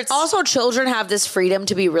 That hurts. Also, children have this freedom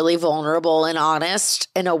to be really vulnerable and honest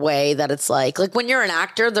in a way that it's like when you're an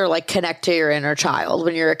actor, they're like, connect to your inner child.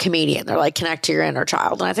 When you're a comedian, they're like, connect to your inner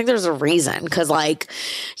child. And I think there's a reason because like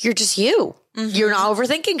you're just you. You're not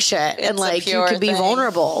overthinking shit. And like you can be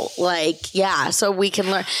vulnerable. Like, yeah. So we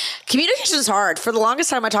can learn. Communication is hard. For the longest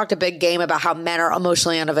time, I talked a big game about how men are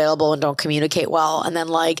emotionally unavailable and don't communicate well. And then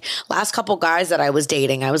like last couple guys that I was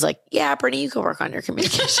dating, I was like, yeah, Brittany, you can work on your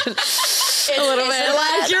communication. A little bit.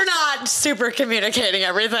 Like, you're not super communicating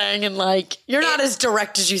everything and like you're not as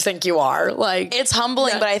direct as you think you are. Like, it's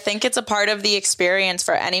humbling, but I think it's a part of the experience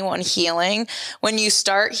for anyone healing. When you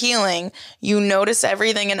start healing, you notice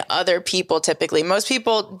everything in other people typically. Most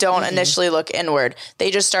people don't initially look inward.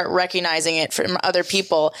 They just start recognizing it from other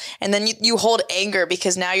people. And then you hold anger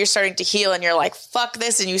because now you're starting to heal and you're like, fuck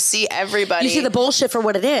this. And you see everybody. you see the bullshit for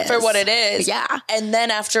what it is. Yeah. And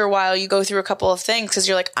then after a while, you go through a couple of things because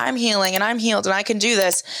you're like, I'm healing and I'm healed and I can do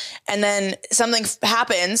this. And then something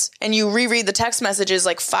happens and you reread the text messages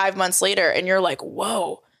like 5 months later and you're like,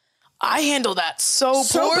 whoa, I handled that so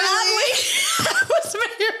poorly.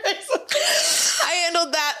 I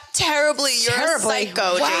handled that terribly. You're a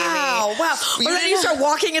psycho, Jamie. Wow. But then you start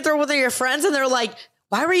walking it through with your friends and they're like,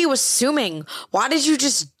 why were you assuming? Why did you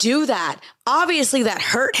just do that? Obviously that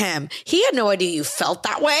hurt him. He had no idea you felt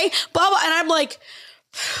that way. Blah, blah. And I'm like,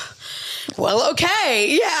 well,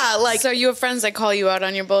 okay. Yeah. Like, so you have friends that call you out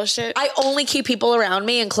on your bullshit? I only keep people around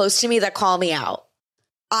me and close to me that call me out.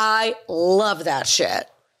 I love that shit.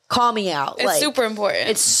 Call me out. It's super important.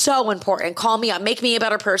 It's so important. Call me out. Make me a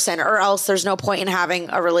better person, or else there's no point in having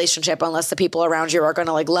a relationship unless the people around you are going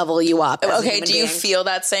to like level you up. Okay, do you feel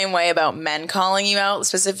that same way about men calling you out,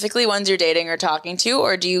 specifically ones you're dating or talking to,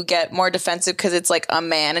 or do you get more defensive because it's like a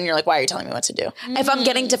man and you're like, why are you telling me what to do? If I'm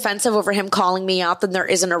getting defensive over him calling me out, then there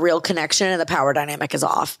isn't a real connection and the power dynamic is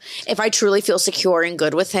off. If I truly feel secure and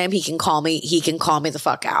good with him, he can call me the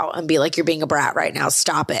fuck out and be like, you're being a brat right now.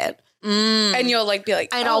 Stop it. And you'll like be like,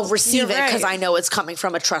 and I'll receive it because I know it's coming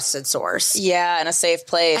from a trusted source. Yeah, in a safe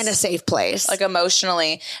place. Like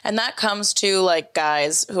emotionally. And that comes to like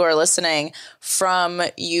guys who are listening from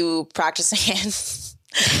you practicing it.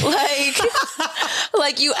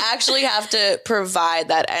 like you actually have to provide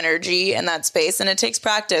that energy and that space, and it takes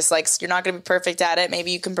practice. Like, you're not going to be perfect at it.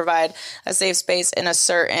 Maybe you can provide a safe space in a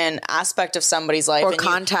certain aspect of somebody's life or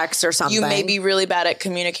context or something. You may be really bad at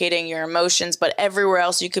communicating your emotions, but everywhere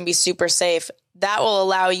else you can be super safe. That will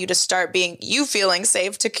allow you to start feeling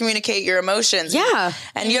safe to communicate your emotions. Yeah.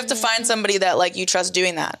 And you have to find somebody that like you trust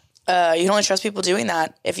doing that. You can only trust people doing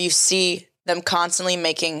that if you see them constantly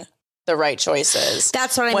making the right choices.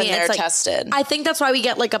 That's what I mean. When they're it's like, tested. I think that's why we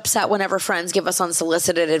get like upset whenever friends give us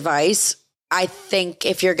unsolicited advice. I think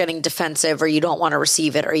if you're getting defensive or you don't want to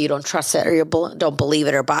receive it or you don't trust it or you don't believe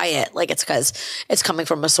it or buy it, like it's because it's coming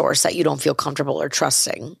from a source that you don't feel comfortable or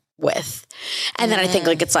trusting with. And then I think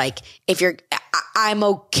like it's like if I'm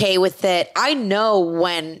okay with it. I know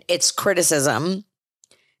when it's criticism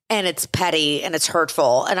and it's petty and it's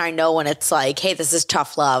hurtful. And I know when it's like, hey, this is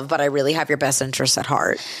tough love, but I really have your best interests at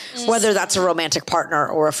heart, whether that's a romantic partner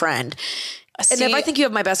or a friend. And if I think you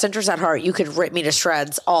have my best interests at heart, you could rip me to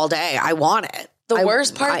shreds all day. I want it. The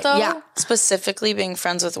worst part, specifically being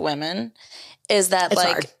friends with women, is that it's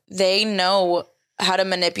like hard. They know how to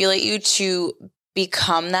manipulate you to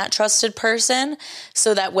become that trusted person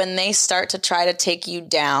so that when they start to try to take you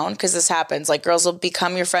down, because this happens, like girls will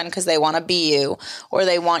become your friend because they want to be you or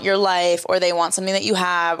they want your life or they want something that you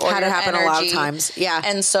have or had it happen energy. A lot of times. Yeah.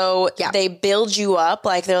 And so they build you up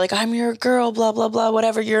like they're like, I'm your girl, blah, blah, blah,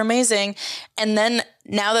 whatever. You're amazing. And then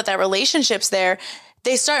now that relationship's there,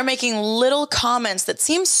 they start making little comments that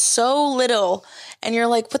seem so little. And you're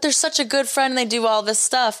like, but they're such a good friend and they do all this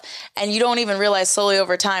stuff. And you don't even realize slowly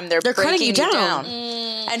over time they're breaking you down.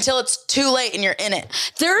 Until it's too late and you're in it.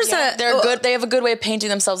 They're good. They have a good way of painting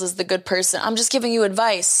themselves as the good person. I'm just giving you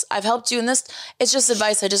advice. I've helped you in this. It's just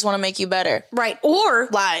advice. I just want to make you better. Right. Or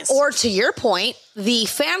lies. Or to your point, the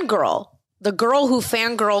fangirl, the girl who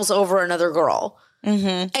fangirls over another girl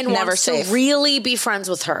and wants to really be friends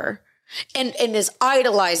with her. And is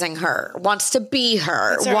idolizing her, wants to be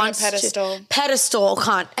her, wants pedestal.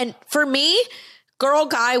 And for me, girl,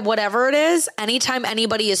 guy, whatever it is, anytime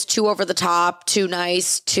anybody is too over the top, too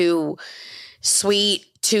nice, too sweet,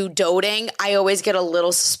 too doting, I always get a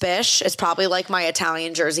little suspicious. It's probably like my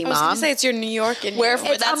Italian Jersey mom. I was going to say it's your New York in where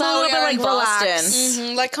that's I'm how we are like in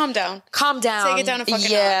Boston. Like calm down. Take it down a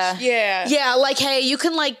fucking notch. Yeah, like, hey, you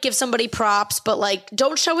can like give somebody props, but like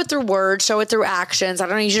don't show it through words, show it through actions. I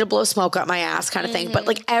don't need you to blow smoke up my ass kind of thing. But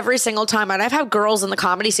like every single time, and I've had girls in the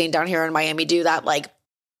comedy scene down here in Miami do that, like,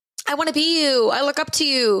 I want to be you. I look up to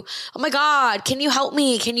you. Oh my God, can you help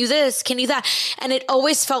me? Can you this? Can you that? And it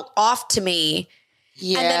always felt off to me.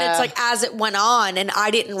 Yeah. And then it's like as it went on and I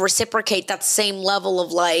didn't reciprocate that same level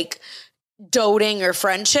of like doting or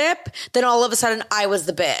friendship, then all of a sudden I was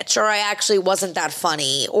the bitch, or I actually wasn't that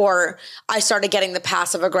funny, or I started getting the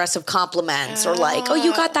passive aggressive compliments or like, oh,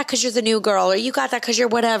 you got that because you're the new girl, or you got that because you're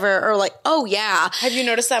whatever, or like, oh yeah. Have you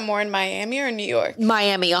noticed that more in Miami or in New York?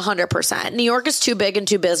 Miami, 100%. New York is too big and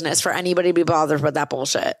too business for anybody to be bothered with that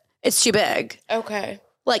bullshit. It's too big. Okay.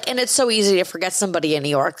 Like, and it's so easy to forget somebody in New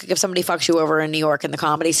York. Like if somebody fucks you over in New York in the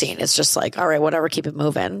comedy scene, it's just like, all right, whatever, keep it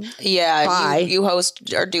moving. Yeah. Bye. You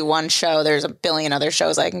host or do one show, there's a billion other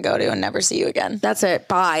shows I can go to and never see you again. That's it.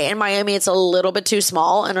 Bye. In Miami, it's a little bit too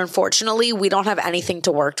small. And unfortunately, we don't have anything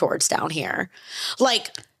to work towards down here.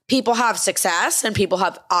 Like, people have success and people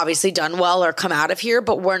have obviously done well or come out of here,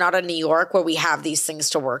 but we're not in New York where we have these things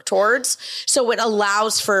to work towards. So it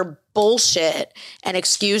allows for bullshit and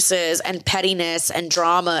excuses and pettiness and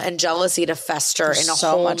drama and jealousy to fester in a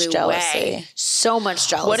whole new way. So much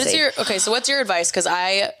jealousy. What's your advice? Because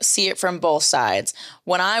I see it from both sides.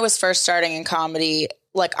 When I was first starting in comedy,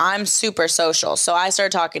 like I'm super social. So I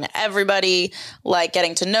started talking to everybody, like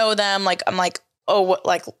getting to know them. Like I'm like,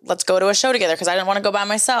 let's go to a show together because I didn't want to go by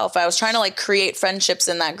myself. I was trying to like create friendships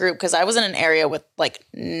in that group because I was in an area with like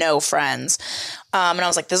no friends. And I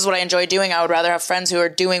was like, this is what I enjoy doing. I would rather have friends who are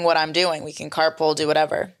doing what I'm doing. We can carpool, do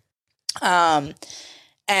whatever. And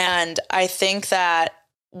I think that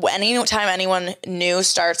anytime anyone new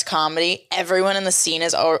starts comedy, everyone in the scene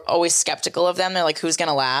is always skeptical of them. They're like, who's going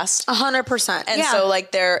to last? 100%. And so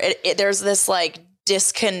like there's this like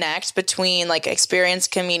disconnect between like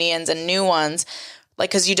experienced comedians and new ones,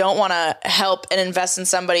 like because you don't want to help and invest in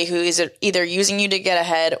somebody who is either using you to get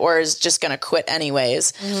ahead or is just going to quit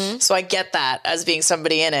anyways. So I get that as being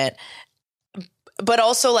somebody in it, but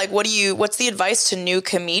also like what's the advice to new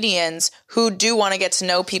comedians who do want to get to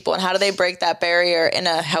know people, and how do they break that barrier in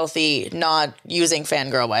a healthy, not using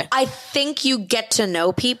fangirl way? I think you get to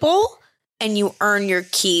know people and you earn your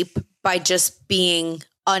keep by just being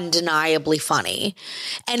undeniably funny.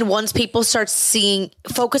 And once people start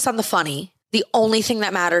focus on the funny, the only thing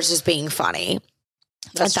that matters is being funny.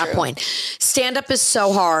 That's at that point. Stand-up is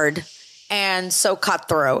so hard and so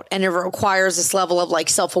cutthroat, and it requires this level of like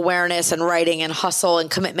self-awareness and writing and hustle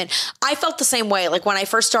and commitment. I felt the same way. Like when I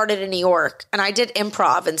first started in New York, and I did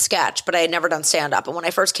improv and sketch, but I had never done stand-up. And when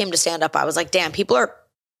I first came to stand-up, I was like, damn, people are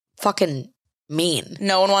fucking mean.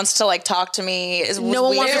 No one wants to like talk to me. No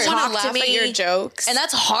one wants to talk talk to me. At your jokes, and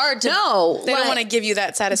that's hard to. No, they don't want to give you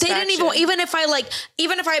that satisfaction. They didn't even if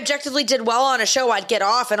I objectively did well on a show, I'd get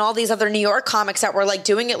off, and all these other New York comics that were like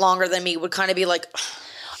doing it longer than me would kind of be like.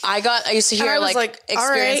 I used to hear like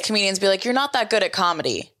experienced comedians be like, "You're not that good at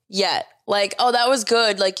comedy yet." Like, oh, that was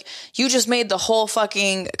good. Like, you just made the whole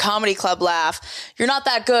fucking comedy club laugh. You're not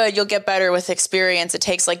that good. You'll get better with experience. It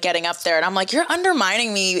takes like getting up there. And I'm like, you're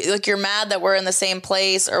undermining me. Like, you're mad that we're in the same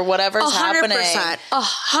place or whatever's happening.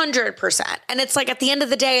 100%. And it's like, at the end of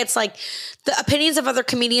the day, it's like the opinions of other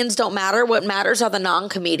comedians don't matter. What matters are the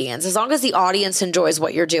non-comedians. As long as the audience enjoys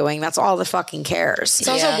what you're doing, that's all that fucking cares. It's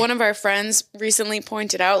also one of our friends recently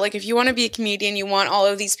pointed out, like, if you want to be a comedian, you want all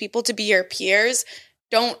of these people to be your peers.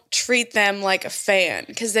 don't treat them like a fan,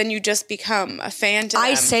 because then you just become a fan to them.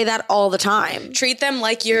 I say that all the time. Treat them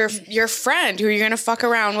like your friend who you're going to fuck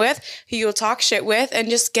around with, who you'll talk shit with, and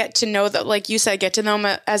just get to know that, like you said, get to know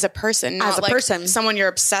them as a person, not like someone you're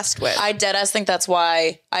obsessed with. I deadass think that's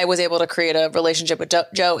why I was able to create a relationship with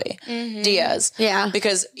Joey Diaz. Yeah.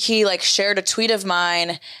 Because he like shared a tweet of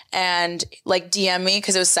mine and like DM me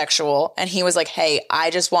because it was sexual. And he was like, hey, I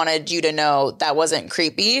just wanted you to know that wasn't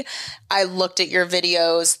creepy. I looked at your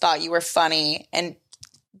videos, thought you were funny, and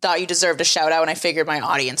thought you deserved a shout out, and I figured my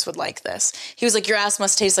audience would like this. He was like, your ass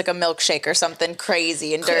must taste like a milkshake or something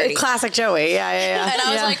crazy and dirty. Classic Joey. Yeah. And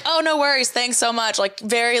I was like, oh, no worries. Thanks so much. Like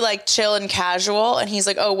very like chill and casual. And he's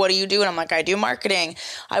like, oh, what do you do? And I'm like, I do marketing.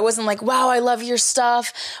 I wasn't like, wow, I love your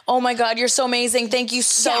stuff. Oh my God, you're so amazing. Thank you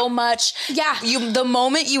so much. Yeah. The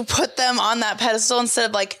moment you put them on that pedestal instead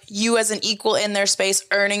of like you as an equal in their space,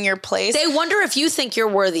 earning your place. They wonder if you think you're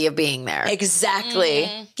worthy of being there. Exactly.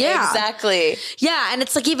 Yeah. Exactly. Yeah. And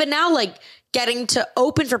it's like, even now, like getting to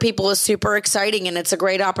open for people is super exciting and it's a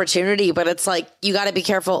great opportunity, but it's like, you got to be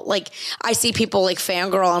careful. Like I see people like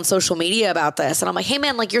fangirl on social media about this and I'm like, hey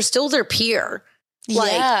man, like you're still their peer.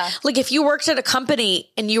 Like if you worked at a company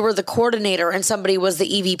and you were the coordinator and somebody was the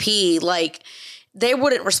EVP, like they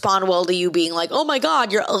wouldn't respond well to you being like, oh my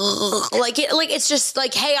God, you're it's just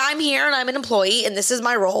like, hey, I'm here and I'm an employee and this is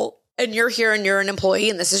my role. And you're here and you're an employee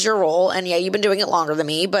and this is your role. And yeah, you've been doing it longer than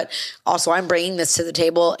me, but also I'm bringing this to the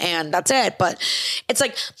table and that's it. But it's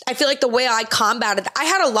like, I feel like the way I combated, I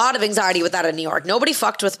had a lot of anxiety with that in New York. Nobody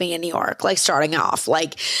fucked with me in New York, like starting off.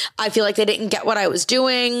 Like, I feel like they didn't get what I was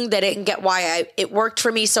doing. They didn't get why it worked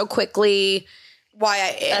for me so quickly.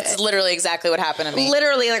 That's literally exactly what happened to me.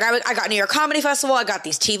 Literally, like I got New York Comedy Festival. I got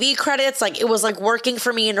these TV credits. Like it was like working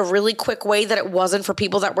for me in a really quick way that it wasn't for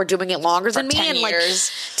people that were doing it longer than me. 10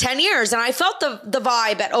 years. 10 years. And I felt the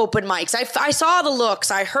vibe at open mics. I saw the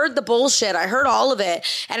looks. I heard the bullshit. I heard all of it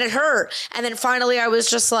and it hurt. And then finally I was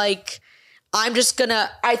just like,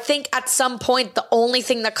 I think at some point, the only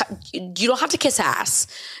thing you don't have to kiss ass.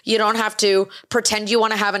 You don't have to pretend you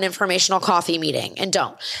want to have an informational coffee meeting and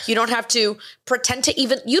don't. You don't have to pretend you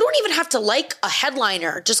don't even have to like a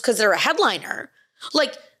headliner just because they're a headliner.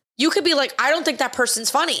 Like, you could be like, I don't think that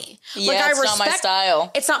person's funny. Yeah, like, it's not my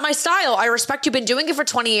style. It's not my style. I respect you've been doing it for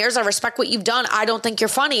 20 years. I respect what you've done. I don't think you're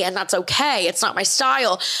funny, and that's okay. It's not my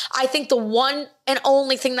style. I think the one and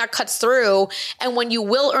only thing that cuts through, and when you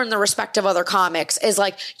will earn the respect of other comics, is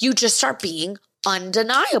like you just start being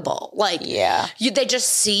undeniable. Like, they just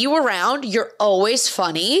see you around. You're always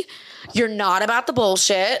funny. You're not about the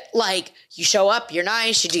bullshit. Like, you show up, you're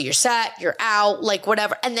nice, you do your set, you're out, like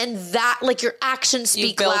whatever. And then that, like your actions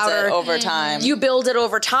speak louder. You build it over time. You build it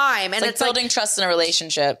over time. And it's building trust in a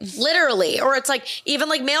relationship. Literally. Or it's like, even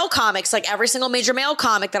like male comics, like every single major male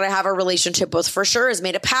comic that I have a relationship with for sure has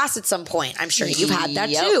made a pass at some point. I'm sure you've had that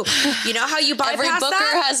too. You know how you bypass Every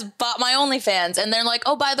booker has bought my OnlyFans and they're like,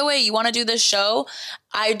 oh, by the way, you want to do this show?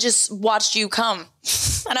 I just watched you come.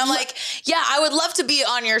 And I'm like, yeah, I would love to be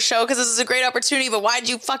on your show because this is a great opportunity, but why'd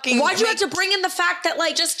you have to bring in the fact that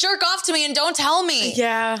like just jerk off to me and don't tell me?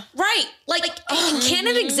 Yeah. Right. Like can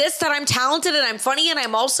it exist that I'm talented and I'm funny and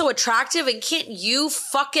I'm also attractive, and can't you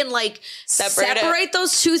fucking like separate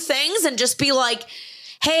those two things and just be like,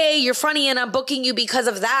 hey, you're funny and I'm booking you because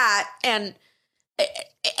of that, and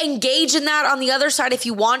engage in that on the other side if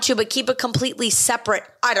you want to, but keep it completely separate.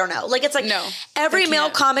 I don't know. Like, it's like, no, every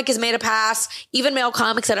male comic has made a pass, even male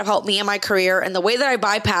comics that have helped me in my career. And the way that I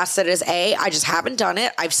bypass it is A, I just haven't done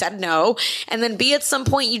it. I've said no. And then B, at some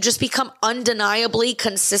point you just become undeniably,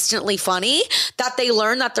 consistently funny that they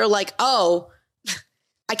learn that they're like, oh,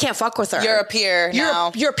 I can't fuck with her. You're a peer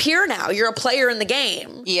now. You're a peer now. You're a player in the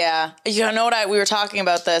game. Yeah. You know what? We were talking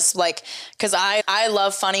about this, like, because I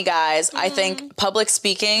love funny guys. I think public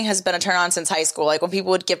speaking has been a turn on since high school. Like when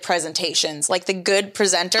people would give presentations, like the good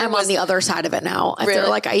presenter. I'm on the other side of it now. I feel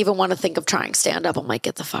like I even want to think of trying stand up. I'm like,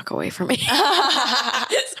 get the fuck away from me.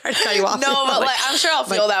 Sorry to cut you off. No, but like, I'm sure I'll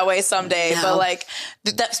feel that way someday. No. But like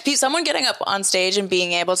someone getting up on stage and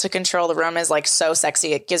being able to control the room is like so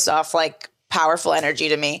sexy. It gives off like powerful energy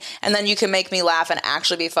to me, and then you can make me laugh and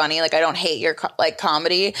actually be funny. Like I don't hate your like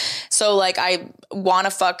comedy, so like I want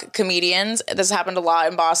to fuck comedians. This happened a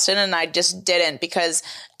lot in Boston, and I just didn't because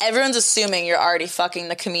everyone's assuming you're already fucking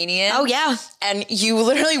the comedian. Oh yeah, and you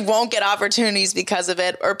literally won't get opportunities because of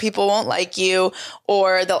it, or people won't like you,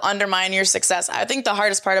 or they'll undermine your success. I think the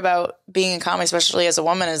hardest part about being in comedy, especially as a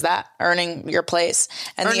woman, is that earning your place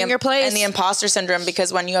and the imposter syndrome.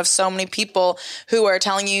 Because when you have so many people who are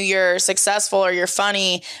telling you you're successful or you're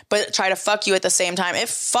funny, but try to fuck you at the same time, it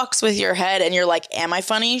fucks with your head, and you're like, am I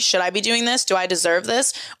funny? Should I be doing this? Do I deserve deserve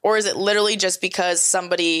this? Or is it literally just because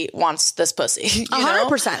somebody wants this pussy?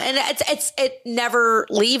 100%. And it never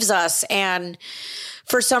leaves us. And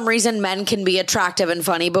for some reason, men can be attractive and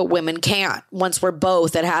funny, but women can't. Once we're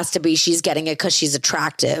both, it has to be she's getting it because she's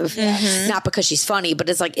attractive, not because she's funny. But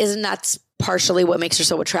it's like, isn't that partially what makes her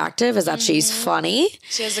so attractive? Is that she's funny?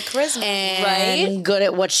 She has a charisma, and good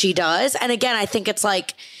at what she does. And again, I think it's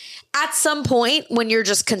like at some point when you're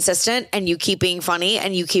just consistent and you keep being funny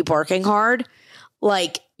and you keep working hard,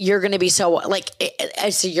 like you're going to be so like,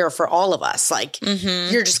 it's a year for all of us. Like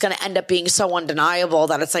you're just going to end up being so undeniable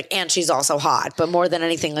that it's like, and she's also hot, but more than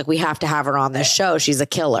anything, like we have to have her on this show. She's a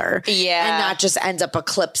killer. Yeah. And that just ends up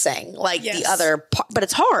eclipsing like the other part, but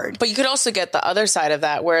it's hard. But you could also get the other side of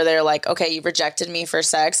that where they're like, okay, you rejected me for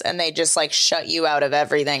sex, and they just like shut you out of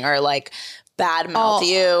everything or like badmouth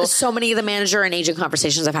you. So many of the manager and agent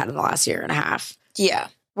conversations I've had in the last year and a half. Yeah.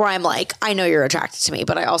 Where I'm like, I know you're attracted to me,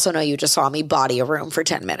 but I also know you just saw me body a room for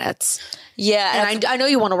 10 minutes. Yeah. And I know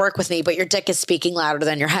you want to work with me, but your dick is speaking louder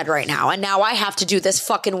than your head right now. And now I have to do this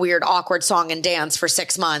fucking weird, awkward song and dance for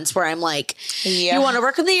 6 months where I'm like, you want to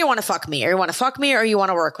work with me or you want to fuck me? Or you want to fuck me or you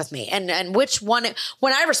want to work with me? And which one,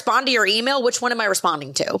 when I respond to your email, which one am I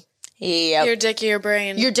responding to? Yep. Your dick or your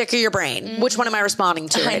brain. Your dick or your brain. Which one am I responding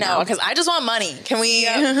to right now? I know, because I just want money. Can we?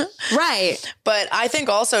 Right. But I think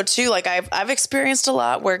also too, like I've experienced a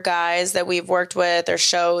lot where guys that we've worked with or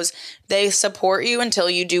shows, they support you until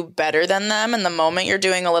you do better than them. And the moment you're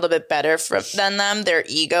doing a little bit better than them, their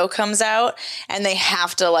ego comes out and they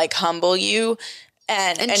have to like humble you.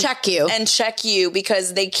 And check you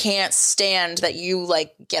because they can't stand that you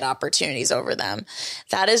like get opportunities over them.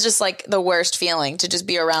 That is just like the worst feeling, to just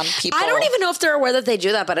be around people. I don't even know if they're aware that they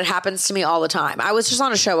do that, but it happens to me all the time. I was just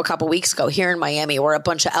on a show a couple weeks ago here in Miami where a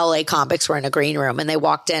bunch of LA comics were in a green room and they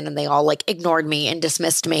walked in and they all like ignored me and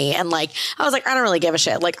dismissed me. And like, I was like, I don't really give a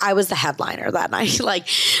shit. Like I was the headliner that night. Like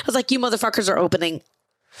I was like, you motherfuckers are opening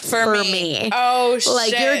for me. Oh, shit.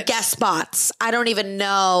 Like, your guest spots. I don't even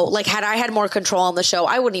know. Like, had I had more control on the show,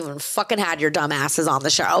 I wouldn't even fucking had your dumb asses on the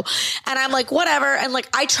show. And I'm like, whatever. And like,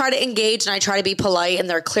 I try to engage and I try to be polite and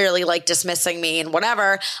they're clearly like dismissing me and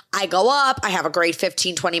whatever. I go up, I have a great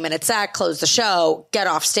 15, 20 minute set, close the show, get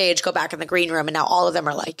off stage, go back in the green room. And now all of them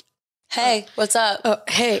are like, hey, what's up?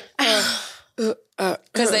 Hey.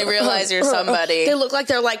 Because they realize you're somebody. They look like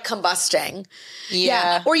they're like combusting.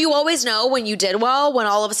 Yeah. Or you always know when you did well, when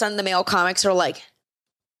all of a sudden the male comics are like,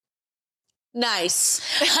 nice.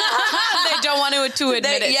 They don't want to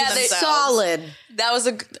admit it to themselves. Solid. That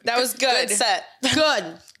was good set.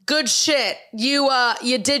 Good shit.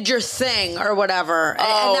 You did your thing or whatever.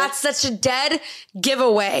 And that's such a dead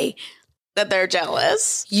giveaway. That they're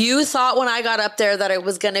jealous. You thought when I got up there that it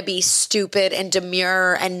was going to be stupid and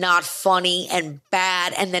demure and not funny and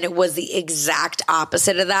bad. And then it was the exact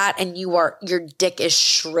opposite of that. And your dick is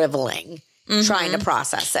shriveling trying to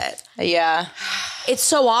process it. Yeah. It's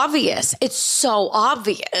so obvious. It's so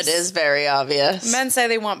obvious. It is very obvious. Men say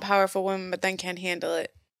they want powerful women, but then can't handle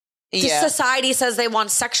it. Yeah. Society says they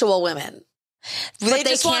want sexual women. They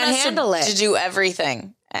just can't want handle it. To do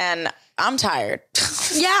everything. And I'm tired.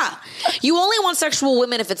 Yeah. You only want sexual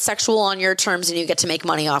women if it's sexual on your terms and you get to make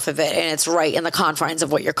money off of it and it's right in the confines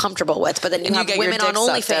of what you're comfortable with. But then you have women on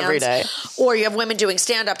OnlyFans every day. Or you have women doing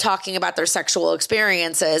stand-up talking about their sexual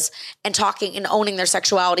experiences and talking and owning their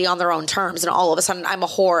sexuality on their own terms. And all of a sudden I'm a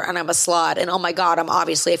whore and I'm a slut. And oh my God, I'm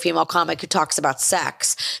obviously a female comic who talks about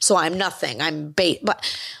sex. So I'm nothing. I'm bait. But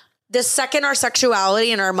the second our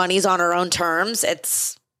sexuality and our money's on our own terms,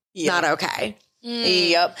 it's not okay.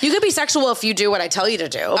 Yep. You could be sexual if you do what I tell you to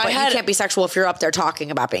do, but you can't be sexual if you're up there talking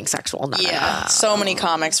about being sexual. No. So many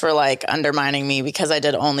comics were like undermining me because I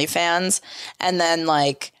did OnlyFans, and then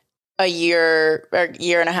like a year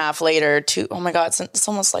and a half later, oh my God, it's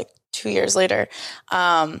almost like 2 years later.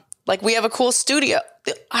 Like we have a cool studio.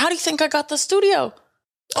 How do you think I got the studio?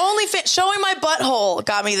 OnlyFans, showing my butthole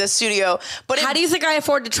got me the studio. But how do you think I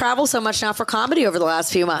afford to travel so much now for comedy over the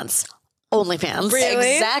last few months? OnlyFans.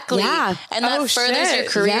 Really? Exactly. Yeah. And that furthers your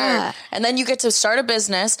career. Yeah. And then you get to start a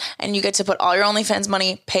business and you get to put all your OnlyFans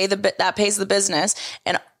money, that pays the business,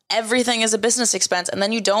 and everything is a business expense. And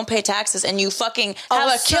then you don't pay taxes and you fucking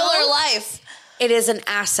have a killer life. It is an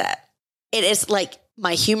asset. It is like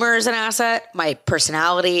my humor is an asset. My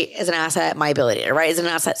personality is an asset. My ability to write is an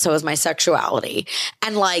asset. So is my sexuality.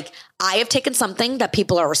 And like, I have taken something that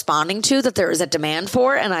people are responding to, that there is a demand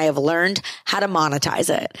for, and I have learned how to monetize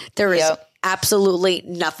it. There is absolutely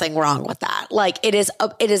nothing wrong with that. Like it is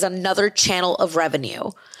another channel of revenue.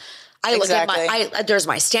 I look at there's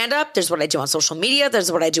my stand-up, there's what I do on social media,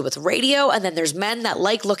 there's what I do with radio, and then there's men that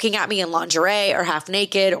like looking at me in lingerie or half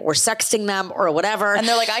naked or sexting them or whatever. And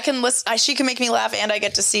they're like, she can make me laugh and I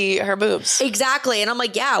get to see her boobs. Exactly. And I'm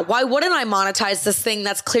like, yeah, why wouldn't I monetize this thing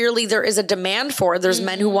that's clearly there is a demand for? There's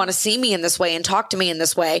men who want to see me in this way and talk to me in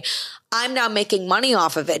this way. I'm now making money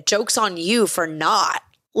off of it. Joke's on you for not.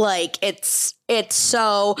 Like, it's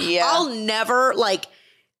so, I'll never, like,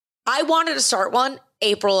 I wanted to start one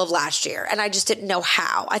April of last year, and I just didn't know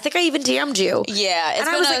how. I think I even DM'd you. Yeah,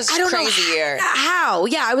 it's been a crazy year. How?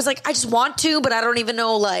 Yeah, I was like, I just want to, but I don't even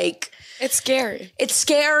know, like... It's scary. It's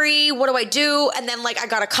scary. What do I do? And then, like, I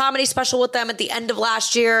got a comedy special with them at the end of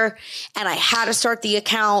last year, and I had to start the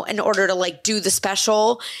account in order to, like, do the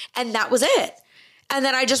special, and that was it. And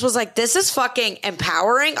then I just was like, this is fucking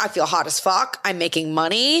empowering. I feel hot as fuck. I'm making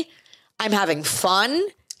money. I'm having fun.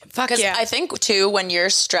 Fuck yeah. I think too, when you're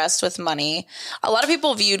stressed with money, a lot of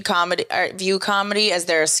people view comedy as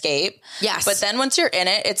their escape. Yes. But then once you're in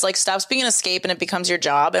it, it's like stops being an escape and it becomes your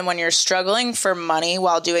job. And when you're struggling for money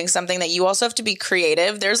while doing something that you also have to be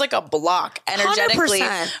creative, there's like a block energetically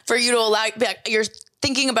 100%. For you to allow, you're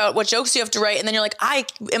thinking about what jokes you have to write, and then you're like,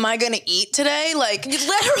 am I going to eat today? Like,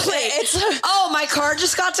 literally, my card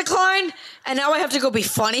just got declined, and now I have to go be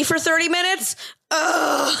funny for 30 minutes.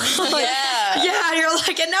 Ugh. Yeah. You're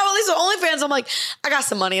like, and now at least with OnlyFans, I'm like, I got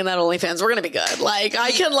some money in that OnlyFans. We're gonna be good. Like, I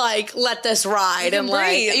can like let this ride and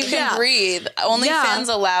breathe. You can breathe. OnlyFans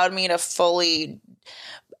allowed me to fully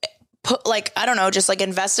put, like, I don't know, just like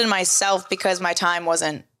invest in myself because my time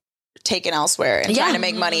wasn't taken elsewhere and trying to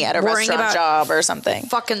make money at a restaurant job or something.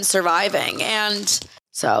 Fucking surviving. And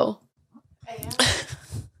so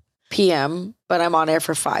PM, but I'm on air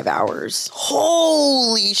for 5 hours.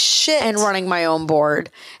 Holy shit. And running my own board.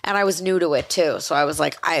 And I was new to it too. So I was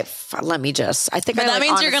like, I think that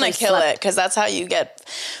means you're going to kill it. Cause that's how you get,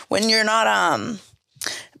 when you're not,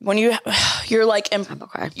 you're like,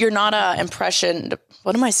 you're not a impression.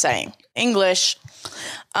 What am I saying? English.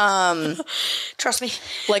 Trust me.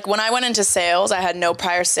 Like when I went into sales, I had no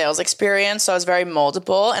prior sales experience. So I was very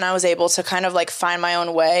moldable, and I was able to kind of like find my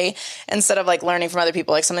own way instead of like learning from other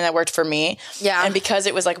people, like something that worked for me. Yeah. And because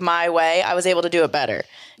it was like my way, I was able to do it better.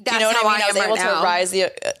 That's you know what I mean? I was able to rise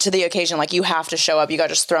to the occasion. Like you have to show up. You got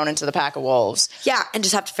just thrown into the pack of wolves. Yeah. And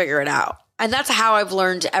just have to figure it out. And that's how I've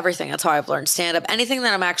learned everything. That's how I've learned stand up. Anything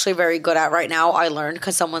that I'm actually very good at right now, I learned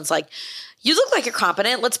because someone's like, you look like you're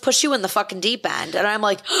competent. Let's push you in the fucking deep end. And I'm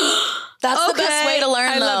like, that's the best way to learn.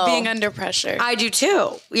 I love being under pressure. I do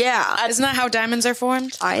too. Yeah. Isn't that how diamonds are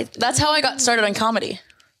formed? That's how I got started on comedy.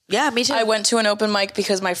 Yeah, me too. I went to an open mic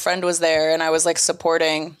because my friend was there and I was like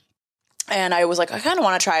supporting. And I was like, I kind of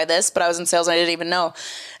want to try this, but I was in sales and I didn't even know.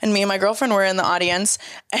 And me and my girlfriend were in the audience,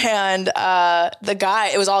 and the guy,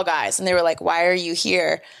 it was all guys, and they were like, why are you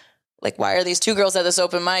here? Like, why are these two girls at this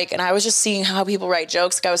open mic? And I was just seeing how people write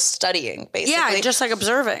jokes. Like I was studying, basically. Yeah, just like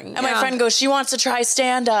observing. And my friend goes, she wants to try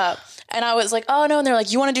stand-up. And I was like, oh, no. And they're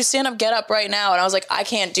like, you want to do stand-up? Get up right now. And I was like, I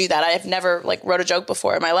can't do that. I've never, like, wrote a joke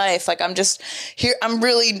before in my life. Like, I'm just here. I'm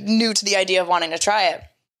really new to the idea of wanting to try it.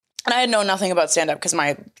 And I had known nothing about stand-up because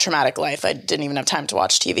my traumatic life, I didn't even have time to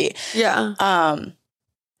watch TV. Yeah.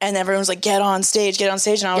 And everyone was like, get on stage. And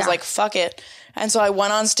I was like, fuck it. And so I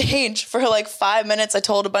went on stage for like 5 minutes. I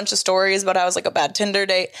told a bunch of stories about how I was like a bad Tinder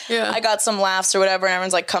date. Yeah. I got some laughs or whatever. And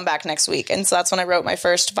everyone's like, come back next week. And so that's when I wrote my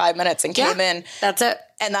first 5 minutes and came in. That's it.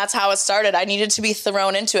 And that's how it started. I needed to be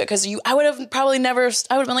thrown into it because I would have probably never,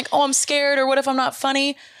 I would have been like, oh, I'm scared. Or what if I'm not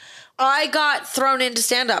funny? I got thrown into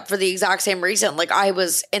stand-up for the exact same reason. Like I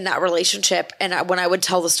was in that relationship, and when I would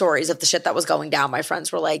tell the stories of the shit that was going down, my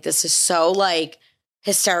friends were like, this is so like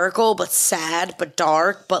hysterical, but sad, but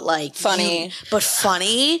dark, but like funny. But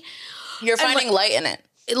funny. You're finding light in it.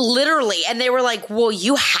 Literally. And they were like, well,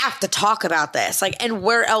 you have to talk about this. Like, and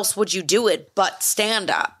where else would you do it but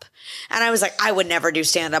stand-up? And I was like, I would never do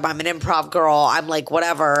stand-up. I'm an improv girl. I'm like,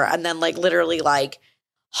 whatever. And then like literally like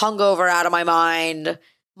hungover out of my mind.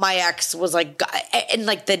 My ex was like, in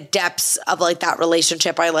like the depths of like that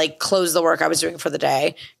relationship, I like closed the work I was doing for the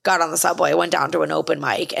day, got on the subway, went down to an open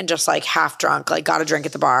mic, and just like half drunk, like got a drink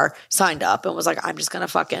at the bar, signed up, and was like, I'm just gonna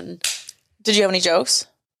fucking. Did you have any jokes?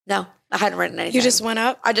 No, I hadn't written anything. You just went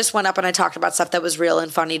up? I just went up and I talked about stuff that was real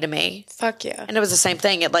and funny to me. Fuck yeah. And it was the same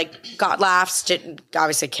thing. It like got laughs, didn't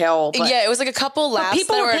obviously kill. But yeah, it was like a couple laughs.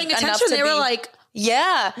 People were paying attention. They were like,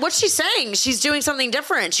 yeah. What's she saying? She's doing something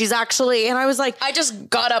different. She's actually, and I was like, I just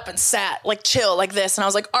got up and sat like chill like this. And I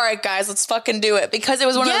was like, all right, guys, let's fucking do it. Because it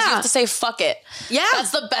was one of those, you have to say, fuck it. Yeah.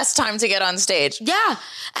 That's the best time to get on stage. Yeah.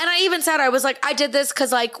 And I even said, I was like, I did this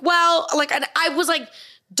because like, well, like, and I was like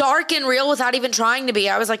dark and real without even trying to be.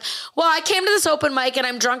 I was like, well, I came to this open mic and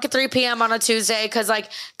I'm drunk at 3 p.m. on a Tuesday because like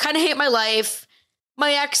kind of hate my life.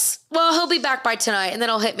 My ex, well, he'll be back by tonight and then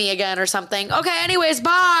he'll hit me again or something. Okay, anyways,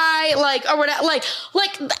 bye. Like, or whatever.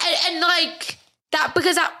 And like that,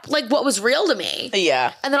 because that, like, what was real to me.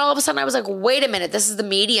 Yeah. And then all of a sudden I was like, wait a minute, this is the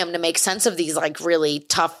medium to make sense of these like really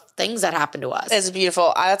tough things that happen to us. It's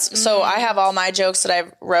beautiful. So I have all my jokes that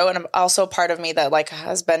I wrote, and also part of me that like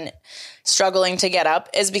has been struggling to get up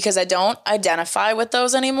is because I don't identify with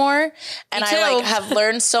those anymore. And I like have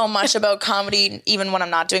learned so much about comedy, even when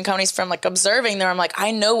I'm not doing comedies, from like observing there. I'm like,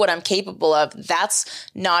 I know what I'm capable of. That's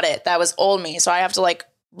not it. That was old me. So I have to like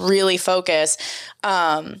really focus.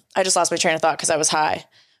 I just lost my train of thought because I was high.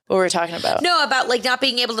 What were we talking about? No, about like not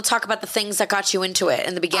being able to talk about the things that got you into it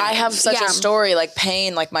in the beginning. I have such a story, like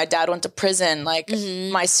pain. Like my dad went to prison. Like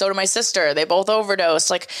my sister. They both overdosed.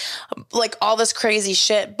 Like all this crazy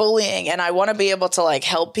shit, bullying. And I want to be able to like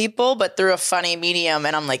help people, but through a funny medium.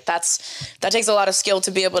 And I'm like, that takes a lot of skill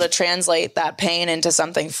to be able to translate that pain into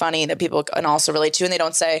something funny that people can also relate to. And they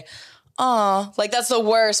don't say, oh, like that's the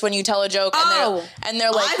worst when you tell a joke and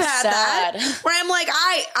they're like, I've had sad. that where I'm like,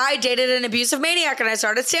 I dated an abusive maniac and I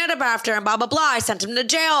started stand up after and blah blah blah. I sent him to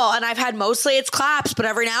jail and I've had mostly it's claps, but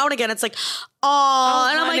every now and again it's like, oh,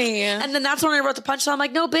 and honey. I'm like, and then that's when I wrote the punchline. I'm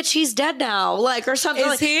like, no, bitch, he's dead now, like or something. Is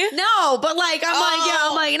like, he? No, but like I'm like, yeah,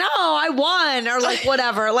 I'm like, no, I won or like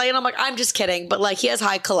whatever. Like, and I'm like, I'm just kidding, but like he has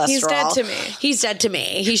high cholesterol. He's dead to me. He's dead to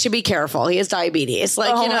me. He should be careful. He has diabetes.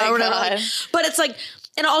 Like Oh you know, my or whatever. God. Like, but it's like,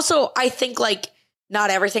 and also I think like. Not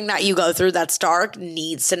everything that you go through that's dark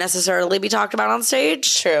needs to necessarily be talked about on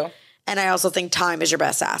stage. True. And I also think time is your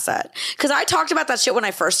best asset. Because I talked about that shit when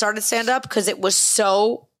I first started stand-up because it was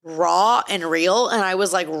so raw and real and I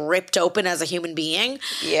was like ripped open as a human being.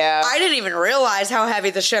 Yeah. I didn't even realize how heavy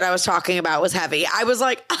the shit I was talking about was heavy. I was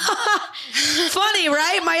like, funny,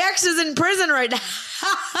 right? My ex is in prison right now.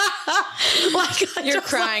 Like, You're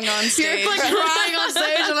crying on stage. You're like crying on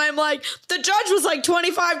stage and I'm like, the judge was like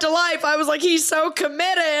 25 to life. I was like, he's so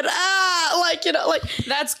committed. Like, you know, like.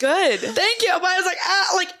 That's good. Thank you. But I was like,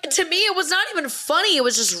 like to me, it was not even funny. It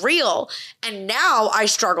was just real. And now I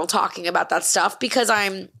struggle talking about that stuff because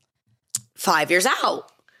I'm 5 years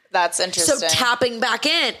out. That's interesting. So tapping back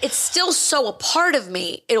in, it's still so a part of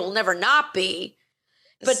me. It will never not be.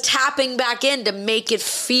 But tapping back in to make it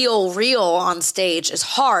feel real on stage is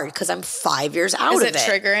hard because I'm 5 years out Is of it it.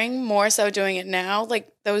 triggering more so doing it now, like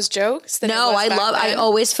those jokes? Than No, it was I back love. I then?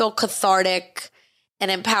 always feel cathartic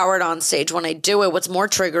and empowered on stage when I do it. What's more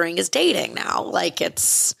triggering is dating now. Like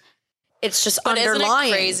it's just But underlying.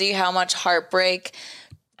 isn't it crazy how much heartbreak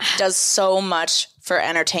does so much for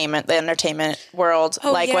the entertainment world,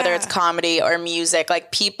 like whether it's comedy or music,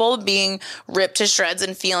 like people being ripped to shreds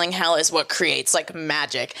and feeling hell is what creates like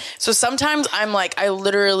magic. So sometimes I'm like, I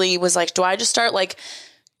literally was like, do I just start like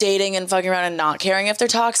dating and fucking around and not caring if they're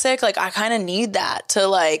toxic? Like I kind of need that to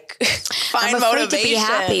like find I'm afraid motivation. to be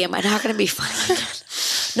happy. Am I not going to be funny?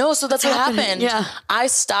 No, so that's what happened. Yeah. I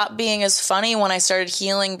stopped being as funny when I started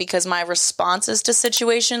healing because my responses to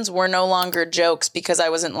situations were no longer jokes because I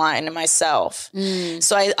wasn't lying to myself.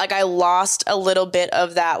 So I lost a little bit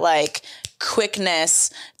of that like quickness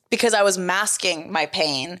because I was masking my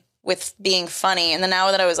pain with being funny. And then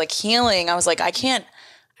now that I was like healing, I was like, I can't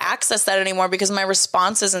access that anymore because my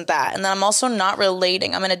response isn't that. And then I'm also not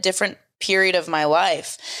relating. I'm in a different period of my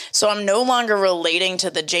life. So I'm no longer relating to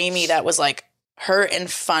the Jamie that was like hurt and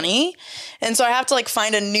funny. And so I have to like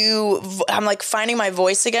find I'm like finding my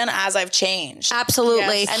voice again as I've changed.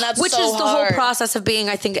 Absolutely. Yes. And that's which so is the whole hard. process of being,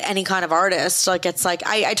 I think, any kind of artist. Like it's like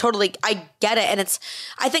I get it. And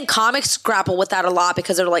I think comics grapple with that a lot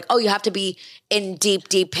because they're like, oh, you have to be in deep,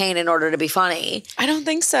 deep pain in order to be funny. I don't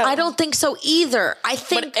think so. I don't think so either. I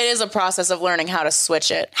think But it is a process of learning how to switch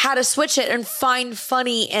it. how to switch it and find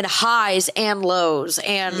funny in highs and lows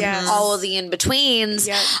and Yes. all of the in-betweens.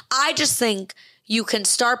 Yep. I just think you can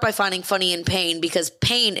start by finding funny in pain because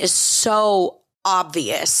pain is so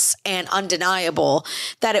obvious and undeniable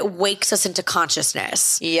that it wakes us into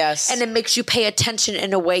consciousness. Yes. And it makes you pay attention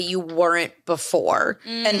in a way you weren't before.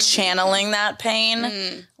 And channeling that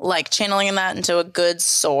pain, like channeling that into a good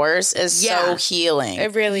source is so healing.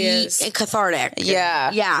 It really is. And cathartic.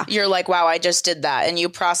 Yeah. Yeah. You're like, wow, I just did that. And you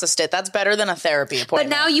processed it. That's better than a therapy But appointment.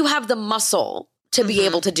 now you have the muscle to be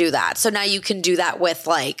able to do that. So now you can do that with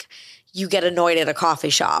like, you get annoyed at a coffee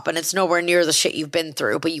shop and it's nowhere near the shit you've been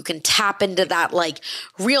through, but you can tap into that like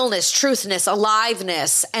realness, truthness,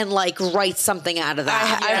 aliveness, and like write something out of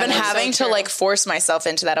that. I've been that's so having to true. like force myself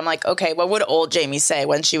into that. I'm like, okay, what would old Jamie say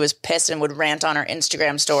when she was pissed and would rant on her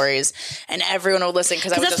Instagram stories and everyone would listen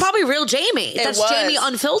because I was that's just probably real Jamie. That's was. Jamie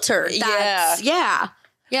unfiltered. That's, yeah.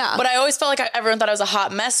 Yeah. But I always felt like everyone thought I was a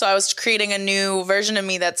hot mess. So I was creating a new version of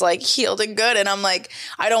me that's like healed and good. And I'm like,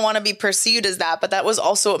 I don't want to be perceived as that. But that was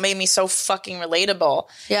also what made me so fucking relatable.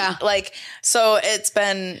 Yeah. Like, so it's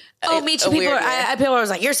been. Me too. People are always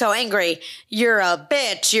like, you're so angry. You're a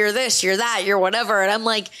bitch. You're this, you're that, you're whatever. And I'm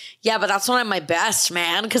like, yeah, but that's when I'm my best,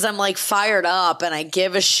 man. Because I'm like fired up and I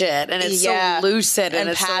give a shit. And it's so lucid and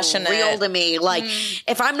it's passionate. So real to me. Like,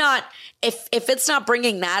 if I'm not. If it's not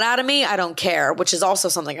bringing that out of me, I don't care, which is also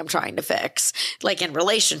something I'm trying to fix. Like in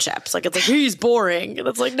relationships, like it's like, he's boring. And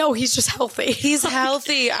it's like, no, he's just healthy. He's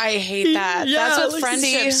healthy. I hate that. Yeah, that's what like,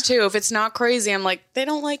 friendships too. If it's not crazy, I'm like, they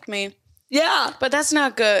don't like me. Yeah. But that's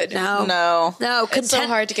not good. No. It's so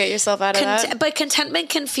hard to get yourself out of that. But contentment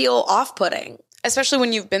can feel off-putting. Especially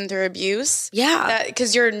when you've been through abuse. Yeah.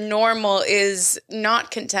 Because your normal is not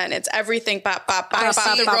content. It's everything,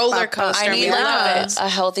 the roller coaster. I need a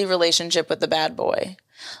healthy relationship with the bad boy.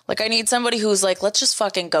 Like, I need somebody who's like, let's just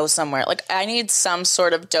fucking go somewhere. Like, I need some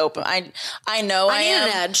sort of dope. I know I need an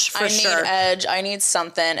edge, for sure. I need edge. I need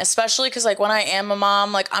something. Especially because, like, when I am a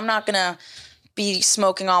mom, like, I'm not going to be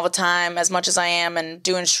smoking all the time as much as I am and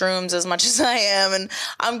doing shrooms as much as I am. And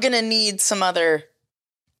I'm going to need some other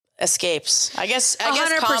escapes. I guess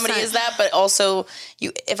 100%. Comedy is that, but also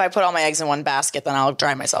if I put all my eggs in one basket, then I'll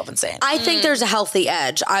drive myself insane. I think there's a healthy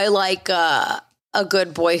edge. I like a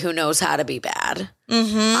good boy who knows how to be bad.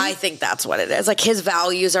 I think that's what it is. Like, his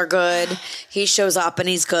values are good. He shows up and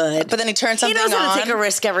he's good. But then he turns something on. He knows how to take a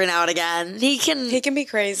risk every now and again. He can be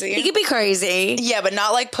crazy. He can be crazy. Yeah, but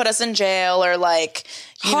not like put us in jail or like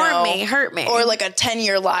hurt me. Or like a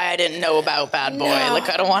 10-year lie I didn't know about, bad boy. No.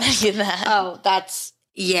 Like, I don't want to get that. Oh, that's...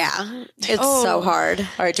 Yeah, it's so hard.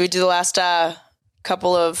 All right, do we do the last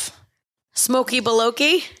couple of... Smoky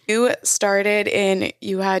Beloki?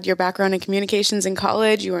 You had your background in communications in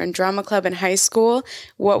college. You were in drama club in high school.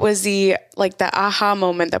 What was the aha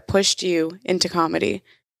moment that pushed you into comedy?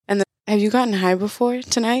 And have you gotten high before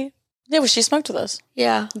tonight? Yeah, well, she smoked with us.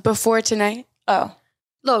 Yeah. Before tonight? Oh.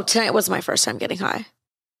 No, tonight was my first time getting high.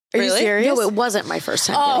 Are you serious? No, it wasn't my first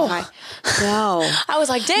time getting high. No. I was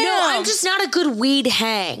like, damn. No, I'm just not a good weed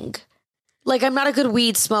hang. Like, I'm not a good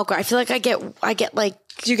weed smoker. I feel like I get like...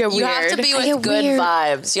 You get weird. You have to be with good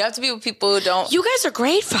vibes. You have to be with people who don't... You guys are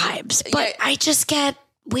great vibes, but I just get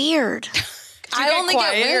weird. I only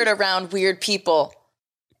get weird around weird people.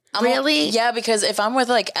 Really? Yeah, because if I'm with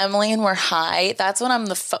like Emily and we're high, that's when I'm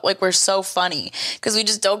we're so funny because we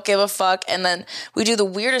just don't give a fuck, and then we do the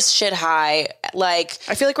weirdest shit high. Like,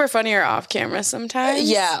 I feel like we're funnier off camera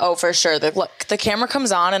sometimes. Yeah, the camera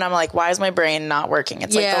comes on and I'm like, why is my brain not working?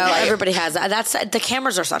 It's everybody has that. The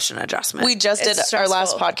cameras are such an adjustment. We just did our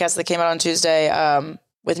last podcast that came out on Tuesday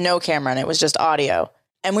with no camera, and it was just audio.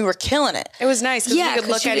 And we were killing it. It was nice because we could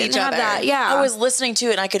look at each other. I was listening to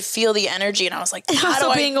it and I could feel the energy, and I was like,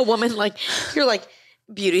 being a woman, like, you're like,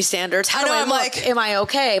 beauty standards. How do I look? Like, am I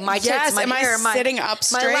okay? My tits, my hair, sitting up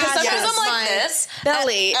straight? Sometimes I'm like this,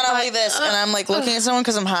 belly, and I'm like this, and I'm like looking at someone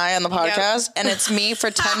because I'm high on the podcast, and it's me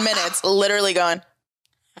for 10 minutes, literally going.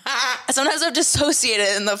 Sometimes I've dissociated,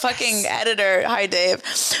 and the fucking editor, hi Dave,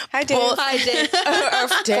 hi Dave,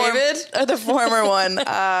 David, or the former one.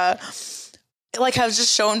 Like, I was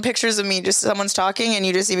just showing pictures of me, just someone's talking, and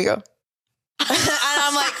you just see me go. And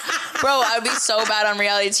I'm like, bro, I would be so bad on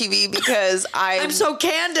reality TV because I'm so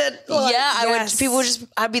candid.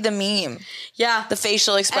 I'd be the meme. Yeah. The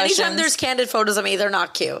facial expressions. Anytime there's candid photos of me, they're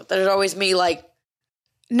not cute. There's always me like,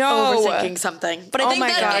 overthinking something. But I think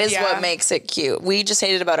that is what makes it cute. We just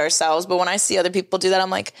hate it about ourselves. But when I see other people do that, I'm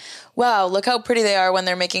like, wow, look how pretty they are when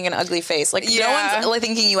they're making an ugly face. Like, no one's like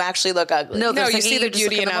thinking you actually look ugly. No, you see the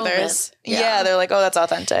beauty in others. Yeah, they're like, oh, that's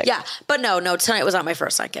authentic. Yeah, but no, tonight was not my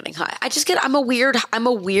first night getting high. I'm a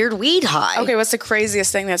weird weed high. Okay, what's the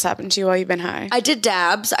craziest thing that's happened to you while you've been high? I did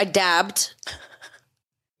dabs. I dabbed.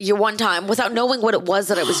 One time without knowing what it was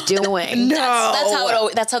that I was doing. No,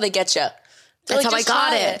 that's how they get you. That's how I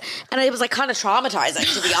got it. And it was like kind of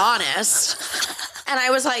traumatizing, to be honest. And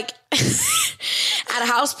I was like at a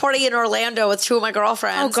house party in Orlando with two of my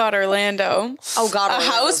girlfriends. Oh God, Orlando. Oh God, a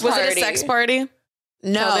house party. Was it a sex party?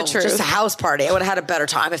 No, just a house party. I would have had a better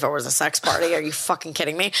time if it was a sex party. Are you fucking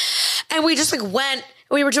kidding me? And we just went.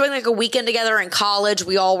 We were doing a weekend together in college.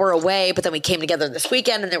 We all were away, but then we came together this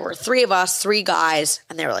weekend, and there were three of us, three guys,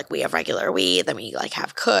 and they were like, we have regular weed, then we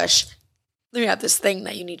have Kush. we have this thing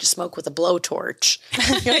that you need to smoke with a blowtorch.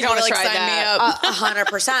 You're like, I want to try that.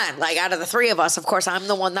 100%. Like out of the three of us, of course, I'm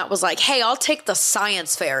the one that was like, hey, I'll take the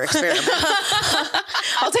science fair experiment.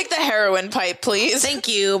 I'll take the heroin pipe, please. Thank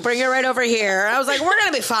you. Bring it right over here. And I was like, we're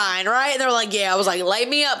going to be fine, right? And they're like, yeah. I was like, light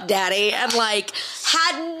me up, daddy. And like,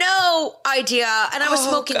 had no idea. And I was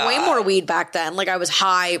smoking way more weed back then. Like I was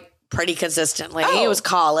high pretty consistently. It was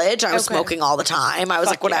college. I was smoking all the time. I was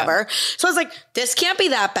like, whatever. Yeah. So I was like, this can't be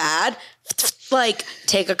that bad. Like,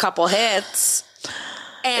 take a couple hits.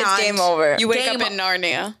 And it's game over. You wake up in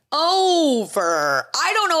Narnia. Over.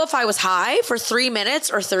 I don't know if I was high for 3 minutes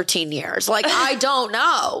or 13 years. Like, I don't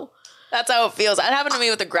know. That's how it feels. That happened to me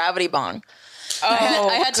with the gravity bong.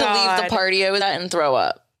 I had to leave the party I was at and throw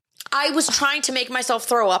up. I was trying to make myself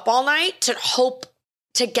throw up all night to hope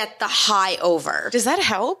to get the high over. Does that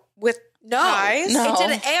help with highs? No. It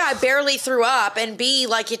didn't. A, I barely threw up, and B,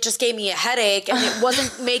 like it just gave me a headache, and it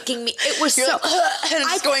wasn't making me. It was so. And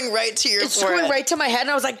it's going right to your. It's forehead. going right to my head,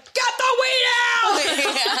 and I was like, "Get the weed out!"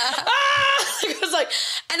 It was like,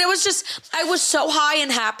 and it was just. I was so high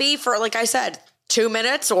and happy for, like I said, 2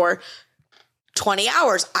 minutes or 20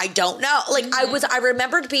 hours. I don't know. Like I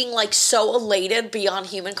remembered being like so elated beyond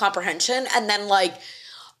human comprehension, and then like.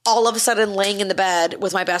 All of a sudden laying in the bed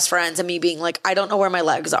with my best friends and me being like, I don't know where my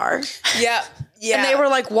legs are. Yeah. Yeah. And they were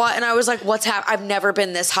like, what? And I was like, what's happening? I've never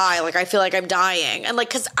been this high. Like, I feel like I'm dying. And like,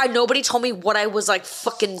 cause nobody told me what I was like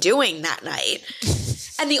fucking doing that night.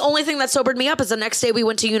 And the only thing that sobered me up is the next day we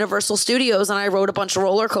went to Universal Studios and I rode a bunch of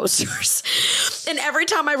roller coasters. And every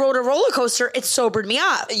time I rode a roller coaster, it sobered me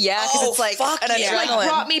up. Yeah, because it's like an adrenaline. It like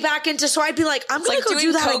brought me back into, so I'd be like, I'm going to go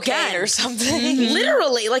do that again. Or something.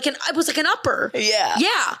 Literally, like it was like an upper. Yeah.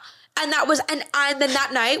 Yeah. And that was, and then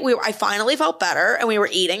that night I finally felt better and we were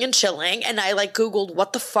eating and chilling and I like Googled,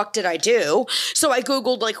 what the fuck did I do? So I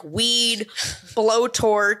Googled like weed,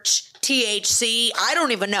 blowtorch, THC, I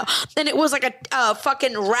don't even know. And it was like a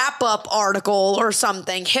fucking wrap-up article or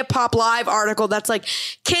something, Hip Hop Live article that's like,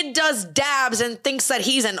 kid does dabs and thinks that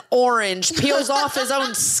he's an orange, peels off his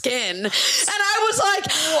own skin. And I was like,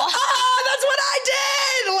 that's what I did!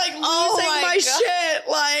 Like losing my shit.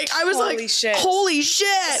 Like I was holy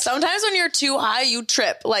shit. Sometimes when you're too high, you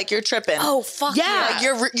trip. Like you're tripping. Oh, fuck yeah.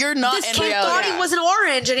 Like you're not this in kid reality. thought he was an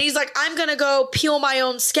orange and he's like, I'm gonna go peel my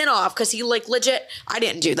own skin off because he like legit. I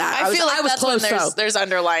didn't do that. I feel like was that's close when there's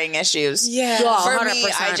underlying issues. Yeah. For me,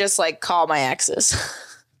 I just like call my exes.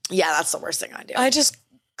 Yeah, that's the worst thing I do. I just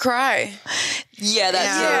cry. Yeah,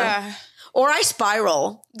 that's Or I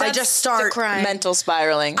spiral. I just start mental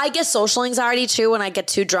spiraling. I get social anxiety too when I get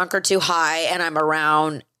too drunk or too high and I'm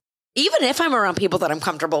around, even if I'm around people that I'm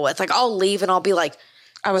comfortable with. Like I'll leave and I'll be like,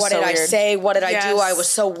 what did I say? What did I do? I was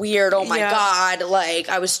so weird. Oh my God. Like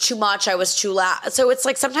I was too much. I was too loud. So it's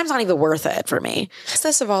like sometimes not even worth it for me. Ask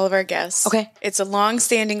this of all of our guests. Okay. It's a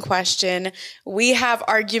long-standing question. We have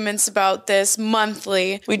arguments about this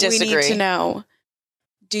monthly. We disagree. We need to know.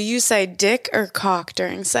 Do you say dick or cock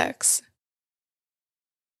during sex?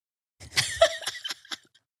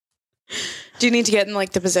 Do you need to get in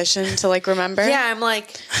like the position to like remember? Yeah, I'm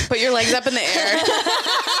like, put your legs up in the air.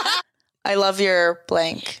 I love your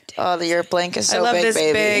blank. Oh, your blank is so I love big, this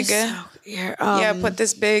baby. big. Yeah, put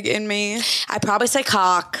this big in me. I probably say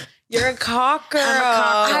cock. You're a cock girl. I'm a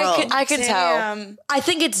cock girl. I can tell. I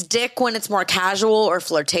think it's dick when it's more casual or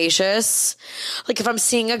flirtatious. Like if I'm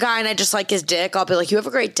seeing a guy and I just like his dick, I'll be like, you have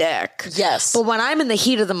a great dick. Yes. But when I'm in the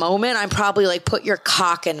heat of the moment, I'm probably like, put your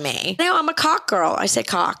cock in me. No, I'm a cock girl. I say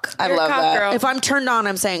cock. I love that. Girl. If I'm turned on,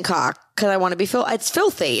 I'm saying cock because I want to be it's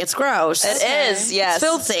filthy. It's gross. It is. Yes. It's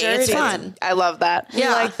filthy. It's fun. I love that.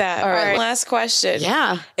 Yeah. I like that. All right. Last question.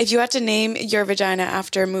 Yeah. If you had to name your vagina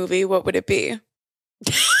after a movie, what would it be?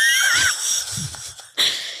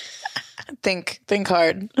 Think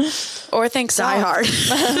hard. Or think Die hard.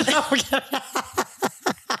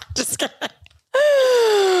 Just kidding.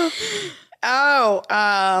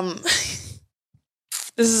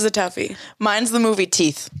 This is a toughie. Mine's the movie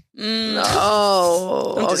Teeth.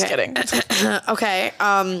 Oh, I'm just kidding. Okay.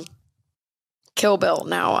 Kill Bill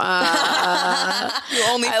now. You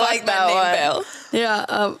only I like that name one. Bill.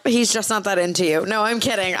 Yeah, he's just not that into you. No, I'm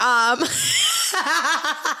kidding. Is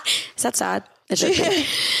that sad? It should be.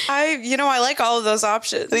 I like all of those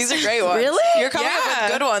options. These are great ones. Really? You're coming up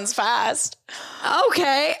with good ones fast.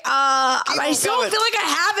 Okay. I still don't feel like I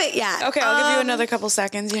have it yet. Okay, I'll give you another couple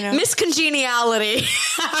seconds, Miscongeniality.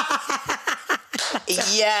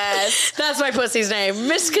 Yes. That's my pussy's name.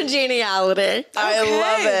 Miss Congeniality. I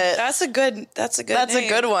love it. That's a good name. A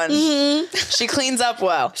good one. Mm-hmm. She cleans up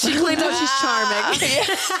well. She cleans up. She's charming.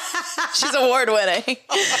 She's award winning.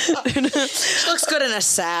 She looks good in a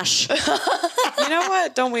sash. You know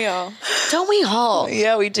what? Don't we all? Don't we all?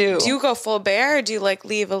 Yeah, we do. Do you go full bear or do you like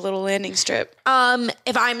leave a little landing strip?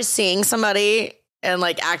 If I'm seeing somebody and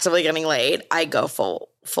like actively getting laid, I go full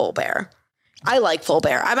bear. I like full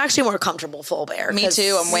bear. I'm actually more comfortable full bear. Me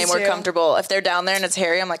too. I'm way more comfortable. If they're down there and it's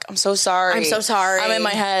hairy, I'm like, I'm so sorry. I'm so sorry. I'm in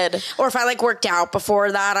my head. Or if I like worked out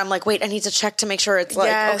before that, I'm like, wait, I need to check to make sure it's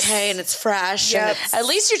like okay and it's fresh. Yep. And it's, At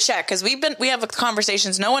least you check, because we have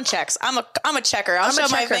conversations. No one checks. I'm a checker. I'll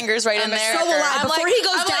shove my fingers right in there. So will I. Before he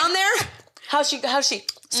goes down there. How's she?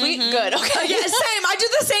 Sweet, good, okay. Yeah, same. I do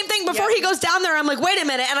the same thing before he goes down there. I'm like, wait a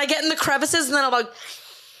minute, and I get in the crevices, and then I'm like,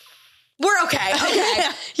 we're okay. Okay,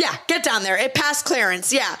 yeah, get down there. It passed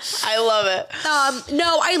clearance. Yeah, I love it.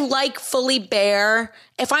 No, I like fully bare.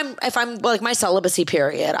 If I'm like my celibacy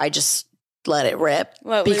period, I just let it rip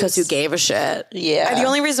because who gave a shit? Yeah. The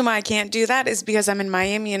only reason why I can't do that is because I'm in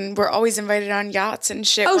Miami and we're always invited on yachts and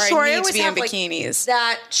shit. Oh, where sure. I I need to be in have, bikinis.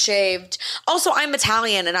 That shaved. Also, I'm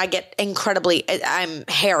Italian and I get I'm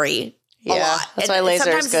hairy a lot. That's why laser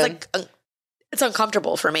sometimes is good. it's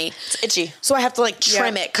uncomfortable for me. It's itchy. So I have to like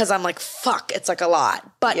trim it because I'm like, fuck, it's like a lot.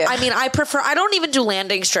 But I mean, I don't even do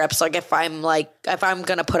landing strips. Like if I'm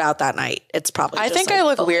going to put out that night, it's probably I just think like I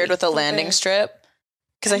look weird with a landing strip.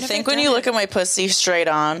 Because I think when you look at my pussy straight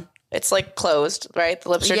on, it's like closed, right? The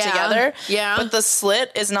lips are together. Yeah. But the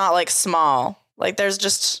slit is not like small. Like there's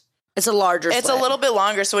just... It's a larger It's slit. a little bit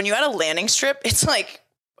longer. So when you add a landing strip, it's like...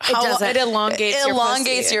 It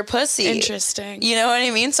elongates your pussy. Interesting. You know what I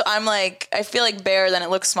mean? So I'm like, I feel like bare, then it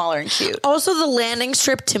looks smaller and cute. Also, the landing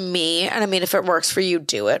strip to me, and I mean, if it works for you,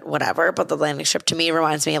 do it, whatever. But the landing strip to me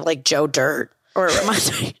reminds me of like Joe Dirt, or it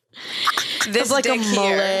reminds me This like a dick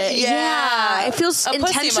mullet. here. Yeah, it feels A pussy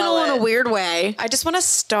intentional in mullet. a weird way. I just want a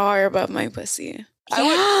star above my pussy.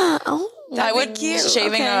 I would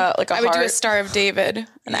shaving a I would do a Star of David.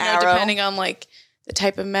 An arrow. Depending on like the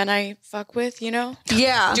type of men I fuck with, you know?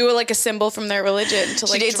 Yeah. Do it like a symbol from their religion to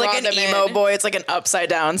like She dates draw like an them emo in. boy. It's like an upside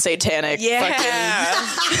down satanic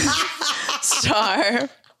fucking star.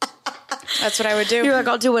 That's what I would do. You're like,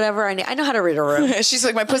 I'll do whatever I need. I know how to read a room. She's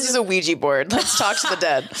like, my pussy's a Ouija board. Let's talk to the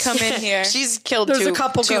dead. Come in here. She's killed There's two a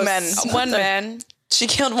couple men. ghosts. One man. She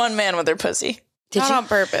killed one man with her pussy. Not on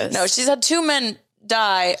purpose. No, she's had two men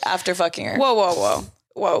die after fucking her. Whoa.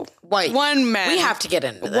 Wait. One man. We have to get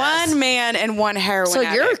into this. One man and one heroin So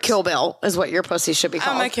you're a addict. Kill Bill is what your pussy should be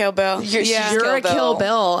called. I'm a Kill Bill. You're You're a Kill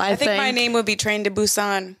Bill, I I think my name would be Train to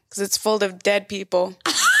Busan because it's full of dead people.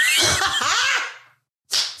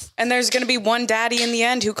 And there's going to be one daddy in the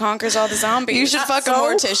end who conquers all the zombies. You should fuck a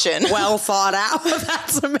mortician. Well thought out.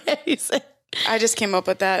 That's amazing. I just came up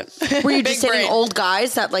with that. Were you Big just dating brain. old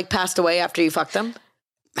guys that like passed away after you fucked them?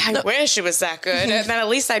 I wish it was that good. And then at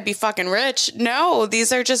least I'd be fucking rich. No,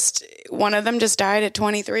 these are just, one of them just died at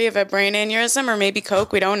 23 of a brain aneurysm or maybe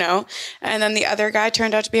coke. We don't know. And then the other guy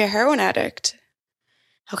turned out to be a heroin addict.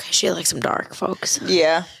 Okay, she likes some dark folks.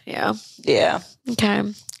 Yeah. Yeah. Yeah. Okay.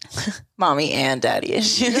 Mommy and daddy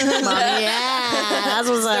issues. Mommy, yeah. That's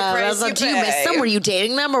what's up. price That's what, you do you miss pay. them? Were you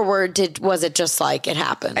dating them or was it just like it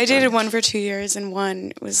happened? I dated one for 2 years and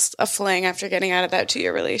one was a fling after getting out of that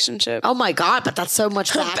 2-year relationship. Oh my God, but that's so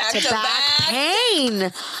much back to back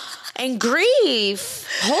pain and grief.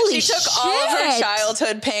 Holy She took shit. all of her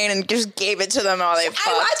childhood pain and just gave it to them while they fucked.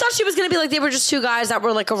 I thought she was going to be like, they were just two guys that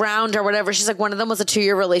were like around or whatever. She's like, one of them was a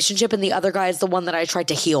 2-year relationship and the other guy is the one that I tried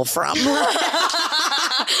to heal from.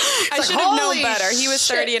 I should have known better. He was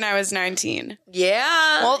 30 and I was 19.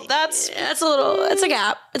 Yeah. Well, that's That's a little, it's a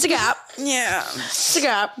gap. It's a gap. Yeah. It's a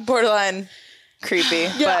gap. borderline creepy.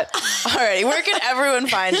 But alrighty, where can everyone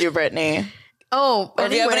find you, Brittany? Oh, Or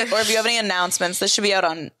if you have any announcements, this should be out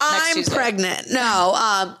on next I'm Tuesday. pregnant. No,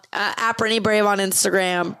 at Brittany Brave on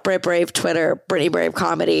Instagram, Brit Brave Twitter, Brittany Brave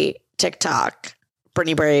Comedy, TikTok,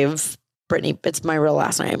 Brittany Brave, Brittany. It's my real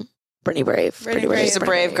last name, Brittany Brave. Brittany Brave. She's a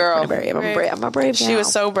brave girl. Brittany Brave. I'm a brave. She gal.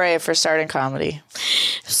 was so brave for starting comedy.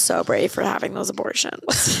 so brave for having those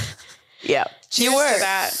abortions. Yeah. You were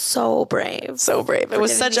that. so brave. so brave. It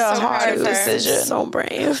was such a so proud hard of her. decision. So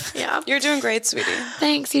brave. Yeah. You're doing great, sweetie.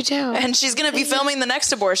 Thanks. You too. And she's going to be filming the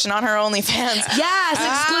next abortion on her OnlyFans. Yes,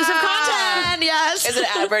 exclusive content. Yes. Is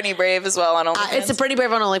it at Brittany Brave as well on OnlyFans? It's a Brittany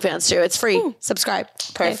Brave on OnlyFans too. It's free. Subscribe.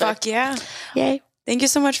 Perfect. Fuck yeah. Yay. Thank you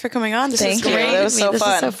so much for coming on. This Thank is you. great. That was so This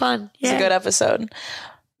fun. is so fun. It's a good episode.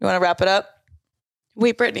 You want to wrap it up?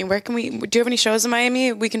 Wait, Brittany, where can we, do you have any shows in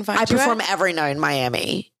Miami we can find I you perform at? every night in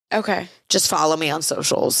Miami. Okay. Just follow me on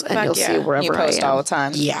socials and you'll see wherever you post I am. all the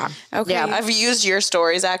time. Yeah. Okay. Yeah. I've used your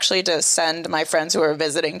stories actually to send my friends who are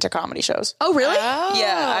visiting to comedy shows. Oh, really?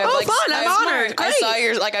 Yeah. Fun. I'm honored. I saw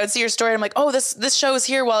your, like, I would see your story and I'm like, oh, this show is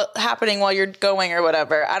here happening while you're going or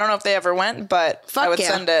whatever. I don't know if they ever went, but I would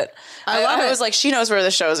send it. I love it. I was like, she knows where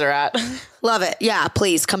the shows are at. Love it. Yeah,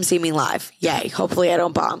 please come see me live. Yay. Hopefully I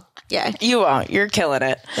don't bomb. Yay. You won't. You're killing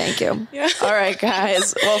it. Thank you. Yeah. All right,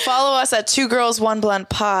 guys. Well, follow us at 2 Girls 1 Blend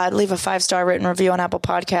Pod. Leave a 5-star written review on Apple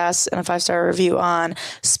Podcasts and a 5-star review on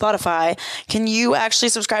Spotify. Can you actually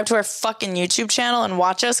subscribe to our fucking YouTube channel and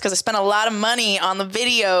watch us? Because I spent a lot of money on the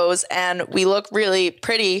videos and we look really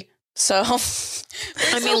pretty. So,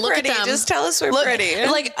 Look at them. Just tell us we're pretty.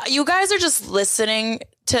 Like, you guys are just listening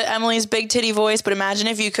to Emily's big titty voice, but imagine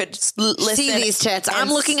if you could listen. See these tits. I'm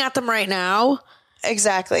looking at them right now.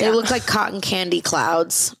 Exactly. They look like cotton candy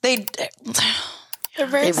clouds. They They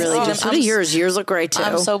really do. So do yours. Yours look great too.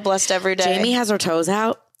 I'm so blessed every day. Jamie has her toes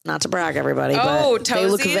out. Not to brag, everybody, but they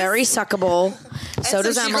look toesies? very suckable. So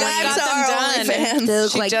does Emily. They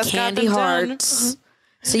look like candy hearts.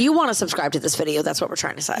 So you want to subscribe to this video? That's what we're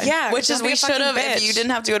trying to say. Yeah, which is we should have. If you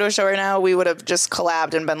didn't have to go to a show right now, we would have just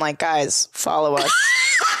collabed and been like, guys, follow us.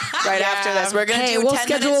 Right after this, we're gonna do. We'll 10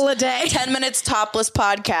 schedule minutes, a day. 10 minutes topless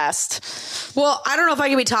podcast. Well, I don't know if I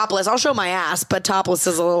can be topless. I'll show my ass, but topless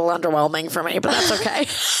is a little underwhelming for me. But that's okay.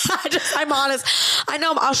 I'm honest. I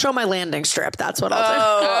know I'll show my landing strip. That's what I'll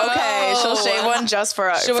do. Oh, okay. She'll shave one just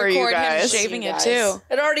for you guys. Him shaving it too.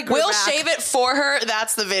 It already grew We'll back. shave it for her.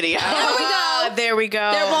 That's the video. There we go. There we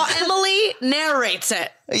go. There, well, Emily narrates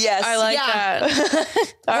it. Yes, I like that.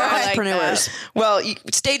 We're like entrepreneurs. Well,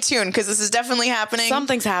 stay tuned because this is definitely happening.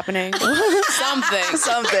 Something's happening.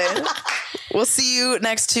 Something. We'll see you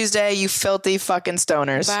next Tuesday, you filthy fucking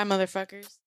stoners. Bye, motherfuckers.